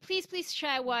 please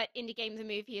share what Indie Game the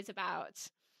movie is about.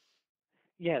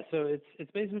 Yeah, so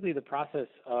it's basically the process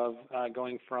of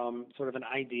going from sort of an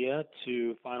idea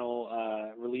to final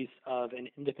release of an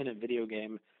independent video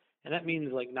game, and that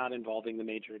means like not involving the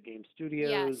major game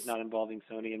studios, Yes. not involving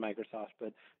Sony and Microsoft,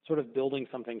 but sort of building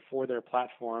something for their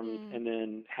platforms Mm. and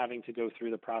then having to go through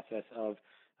the process of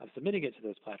submitting it to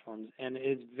those platforms. And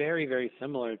it's very, very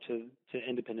similar to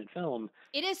independent film,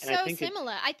 It is and I so think it's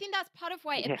similar. I think that's part of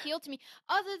why it yeah. appealed to me,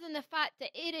 other than the fact that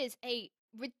it is a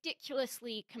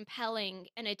ridiculously compelling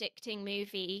and addicting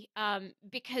movie,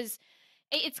 because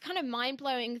it's kind of mind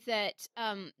blowing that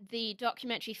the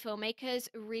documentary filmmakers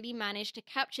really managed to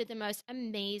capture the most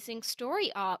amazing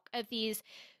story arc of these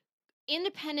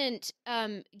independent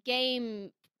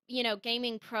gaming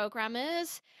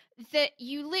programmers that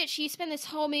you spend this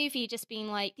whole movie just being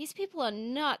like, these people are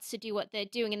nuts to do what they're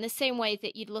doing, in the same way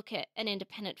that you'd look at an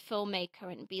independent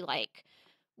filmmaker and be like,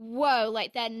 whoa,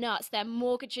 like they're nuts. They're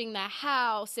mortgaging their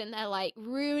house and they're like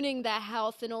ruining their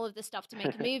health and all of this stuff to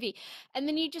make a movie. And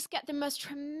then you just get the most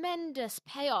tremendous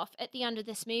payoff at the end of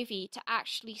this movie to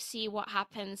actually see what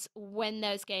happens when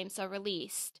those games are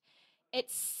released.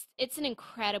 It's an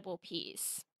incredible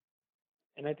piece.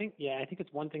 And I think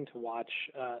it's one thing to watch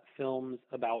films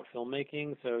about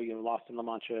filmmaking. So, Lost in La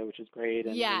Mancha, which is great,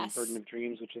 and Burden Yes. of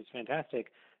Dreams, which is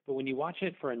fantastic. But when you watch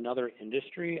it for another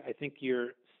industry, I think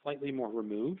you're slightly more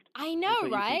removed, I and so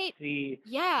know, right? you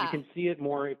Yeah. can see it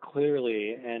more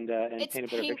clearly and It's paint a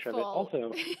better picture of it. painful.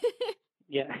 Also,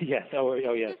 yeah, yes, oh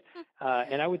yes.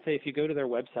 And I would say if you go to their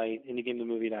website,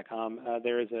 indiegamethemovie.com,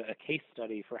 there is a case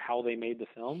study for how they made the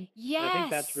film, and I think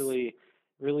that's Yes.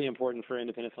 really important for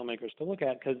independent filmmakers to look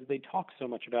at because they talk so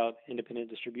much about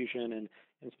independent distribution and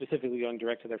specifically going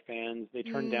direct to their fans. They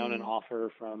turned down an Mm.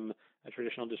 offer from a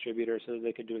traditional distributor so that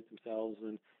they could do it themselves,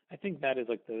 and I think that is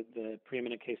like the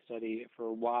preeminent case study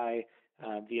for why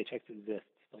VHX exists.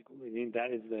 Like, I mean,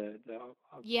 that is the people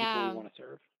we Yeah. want to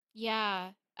serve.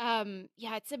 Yeah.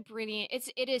 Yeah,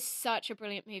 it is such a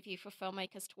brilliant movie for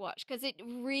filmmakers to watch because it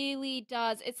really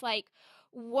does. It's like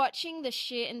watching the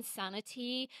sheer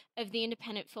insanity of the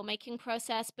independent filmmaking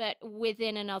process, but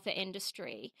within another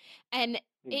industry. And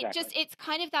Exactly. it's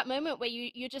kind of that moment where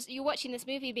you're watching this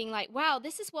movie being like, wow,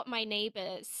 this is what my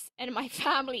neighbors and my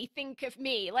family think of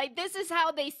me. Like this is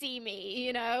how they see me.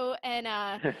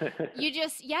 And you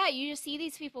just see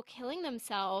these people killing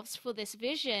themselves for this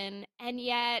vision, and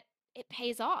yet it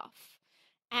pays off.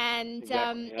 And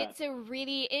Exactly. Yeah. it's a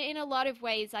really, in a lot of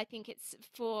ways, I think it's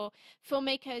for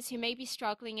filmmakers who may be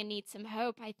struggling and need some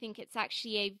hope. I think it's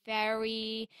actually a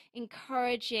very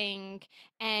encouraging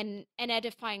and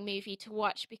edifying movie to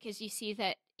watch, because you see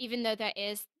that even though there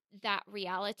is that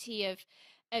reality of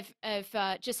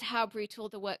just how brutal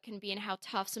the work can be and how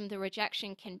tough some of the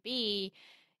rejection can be,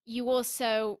 you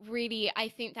also really, I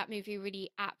think that movie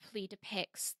really aptly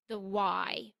depicts the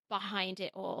why behind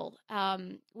it all,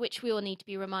 which we all need to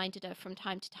be reminded of from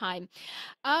time to time.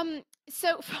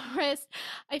 So, Forrest,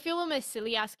 I feel almost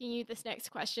silly asking you this next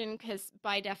question because,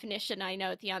 by definition, I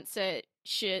know the answer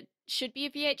should be a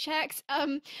VHX.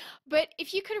 But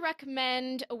if you could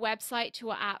recommend a website to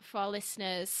or app for our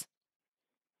listeners,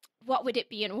 what would it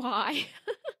be and why?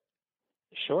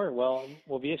 Sure. Well,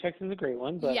 VHX is a great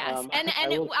one, but Yes, I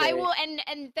and will I say will,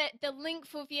 and the link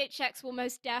for VHX will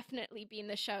most definitely be in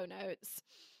the show notes.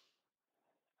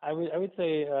 I would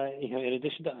say in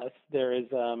addition to us, there is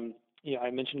I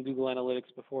mentioned Google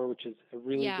Analytics before, which is a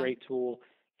really Yeah. great tool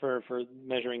for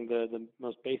measuring the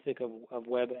most basic of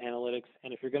web analytics.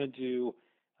 And if you're going to do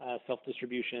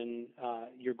self-distribution,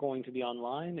 you're going to be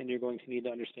online, and you're going to need to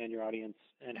understand your audience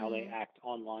and how they Mm, act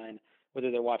online,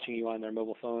 whether they're watching you on their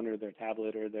mobile phone or their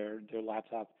tablet or their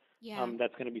laptop. yeah.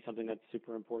 That's going to be something that's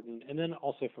super important. And then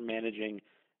also for managing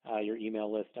your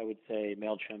email list, I would say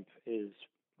Mailchimp is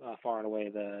far and away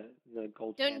the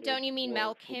gold standard Don't you mean for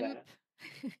Mel Kimp?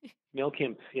 that.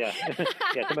 Mailchimp, yeah,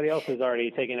 yeah. Somebody else has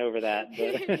already taken over that,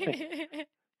 but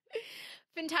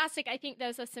Fantastic. I think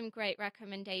those are some great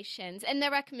recommendations. And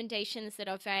they're recommendations that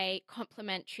are very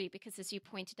complementary because, as you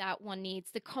pointed out, one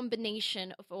needs the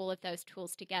combination of all of those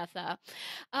tools together.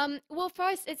 Well,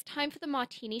 first, it's time for the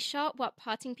martini shot. What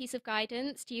parting piece of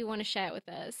guidance do you want to share with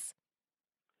us?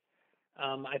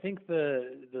 I think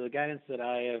the guidance that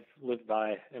I have lived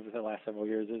by over the last several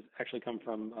years has actually come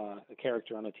from a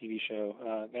character on a TV show,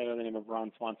 a guy by the name of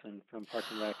Ron Swanson from Parks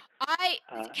and Rec. I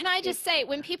can I It's just say,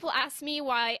 when people ask me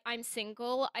why I'm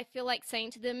single, I feel like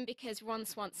saying to them because Ron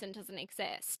Swanson doesn't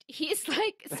exist. He's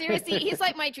like, seriously, he's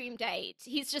like my dream date.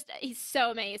 He's so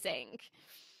amazing.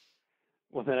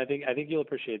 Well, then I think you'll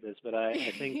appreciate this, but I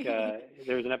think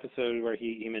there was an episode where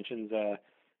he mentions uh,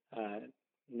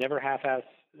 never half-ass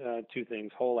two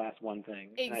things, whole-ass one thing,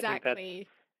 and I think Exactly.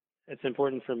 it's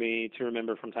important for me to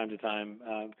remember from time to time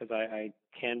because I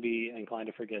can be inclined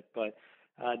to forget, but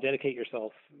dedicate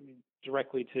yourself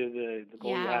directly to the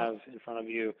goal you Yeah. have in front of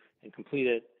you and complete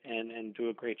it and do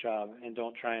a great job, and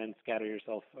don't try and scatter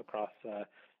yourself across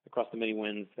the many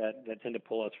winds that tend to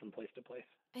pull us from place to place.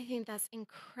 I think that's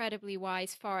incredibly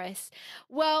wise, Forrest.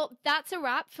 Well, that's a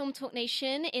wrap, Film Talk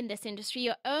Nation. In this industry,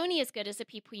 you're only as good as the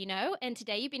people you know. And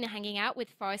today you've been hanging out with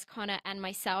Forrest Connor and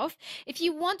myself. If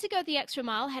you want to go the extra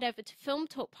mile, head over to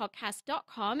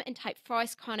filmtalkpodcast.com and type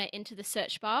Forrest Connor into the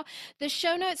search bar. The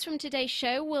show notes from today's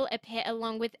show will appear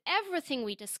along with everything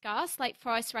we discuss, like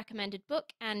Forrest's recommended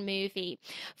book and movie.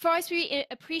 Forrest, we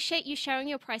appreciate you sharing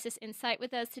your priceless insight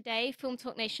with us today. Film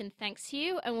Talk Nation thanks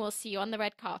you, and we'll see you on the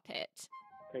red carpet.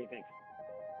 Great, thanks.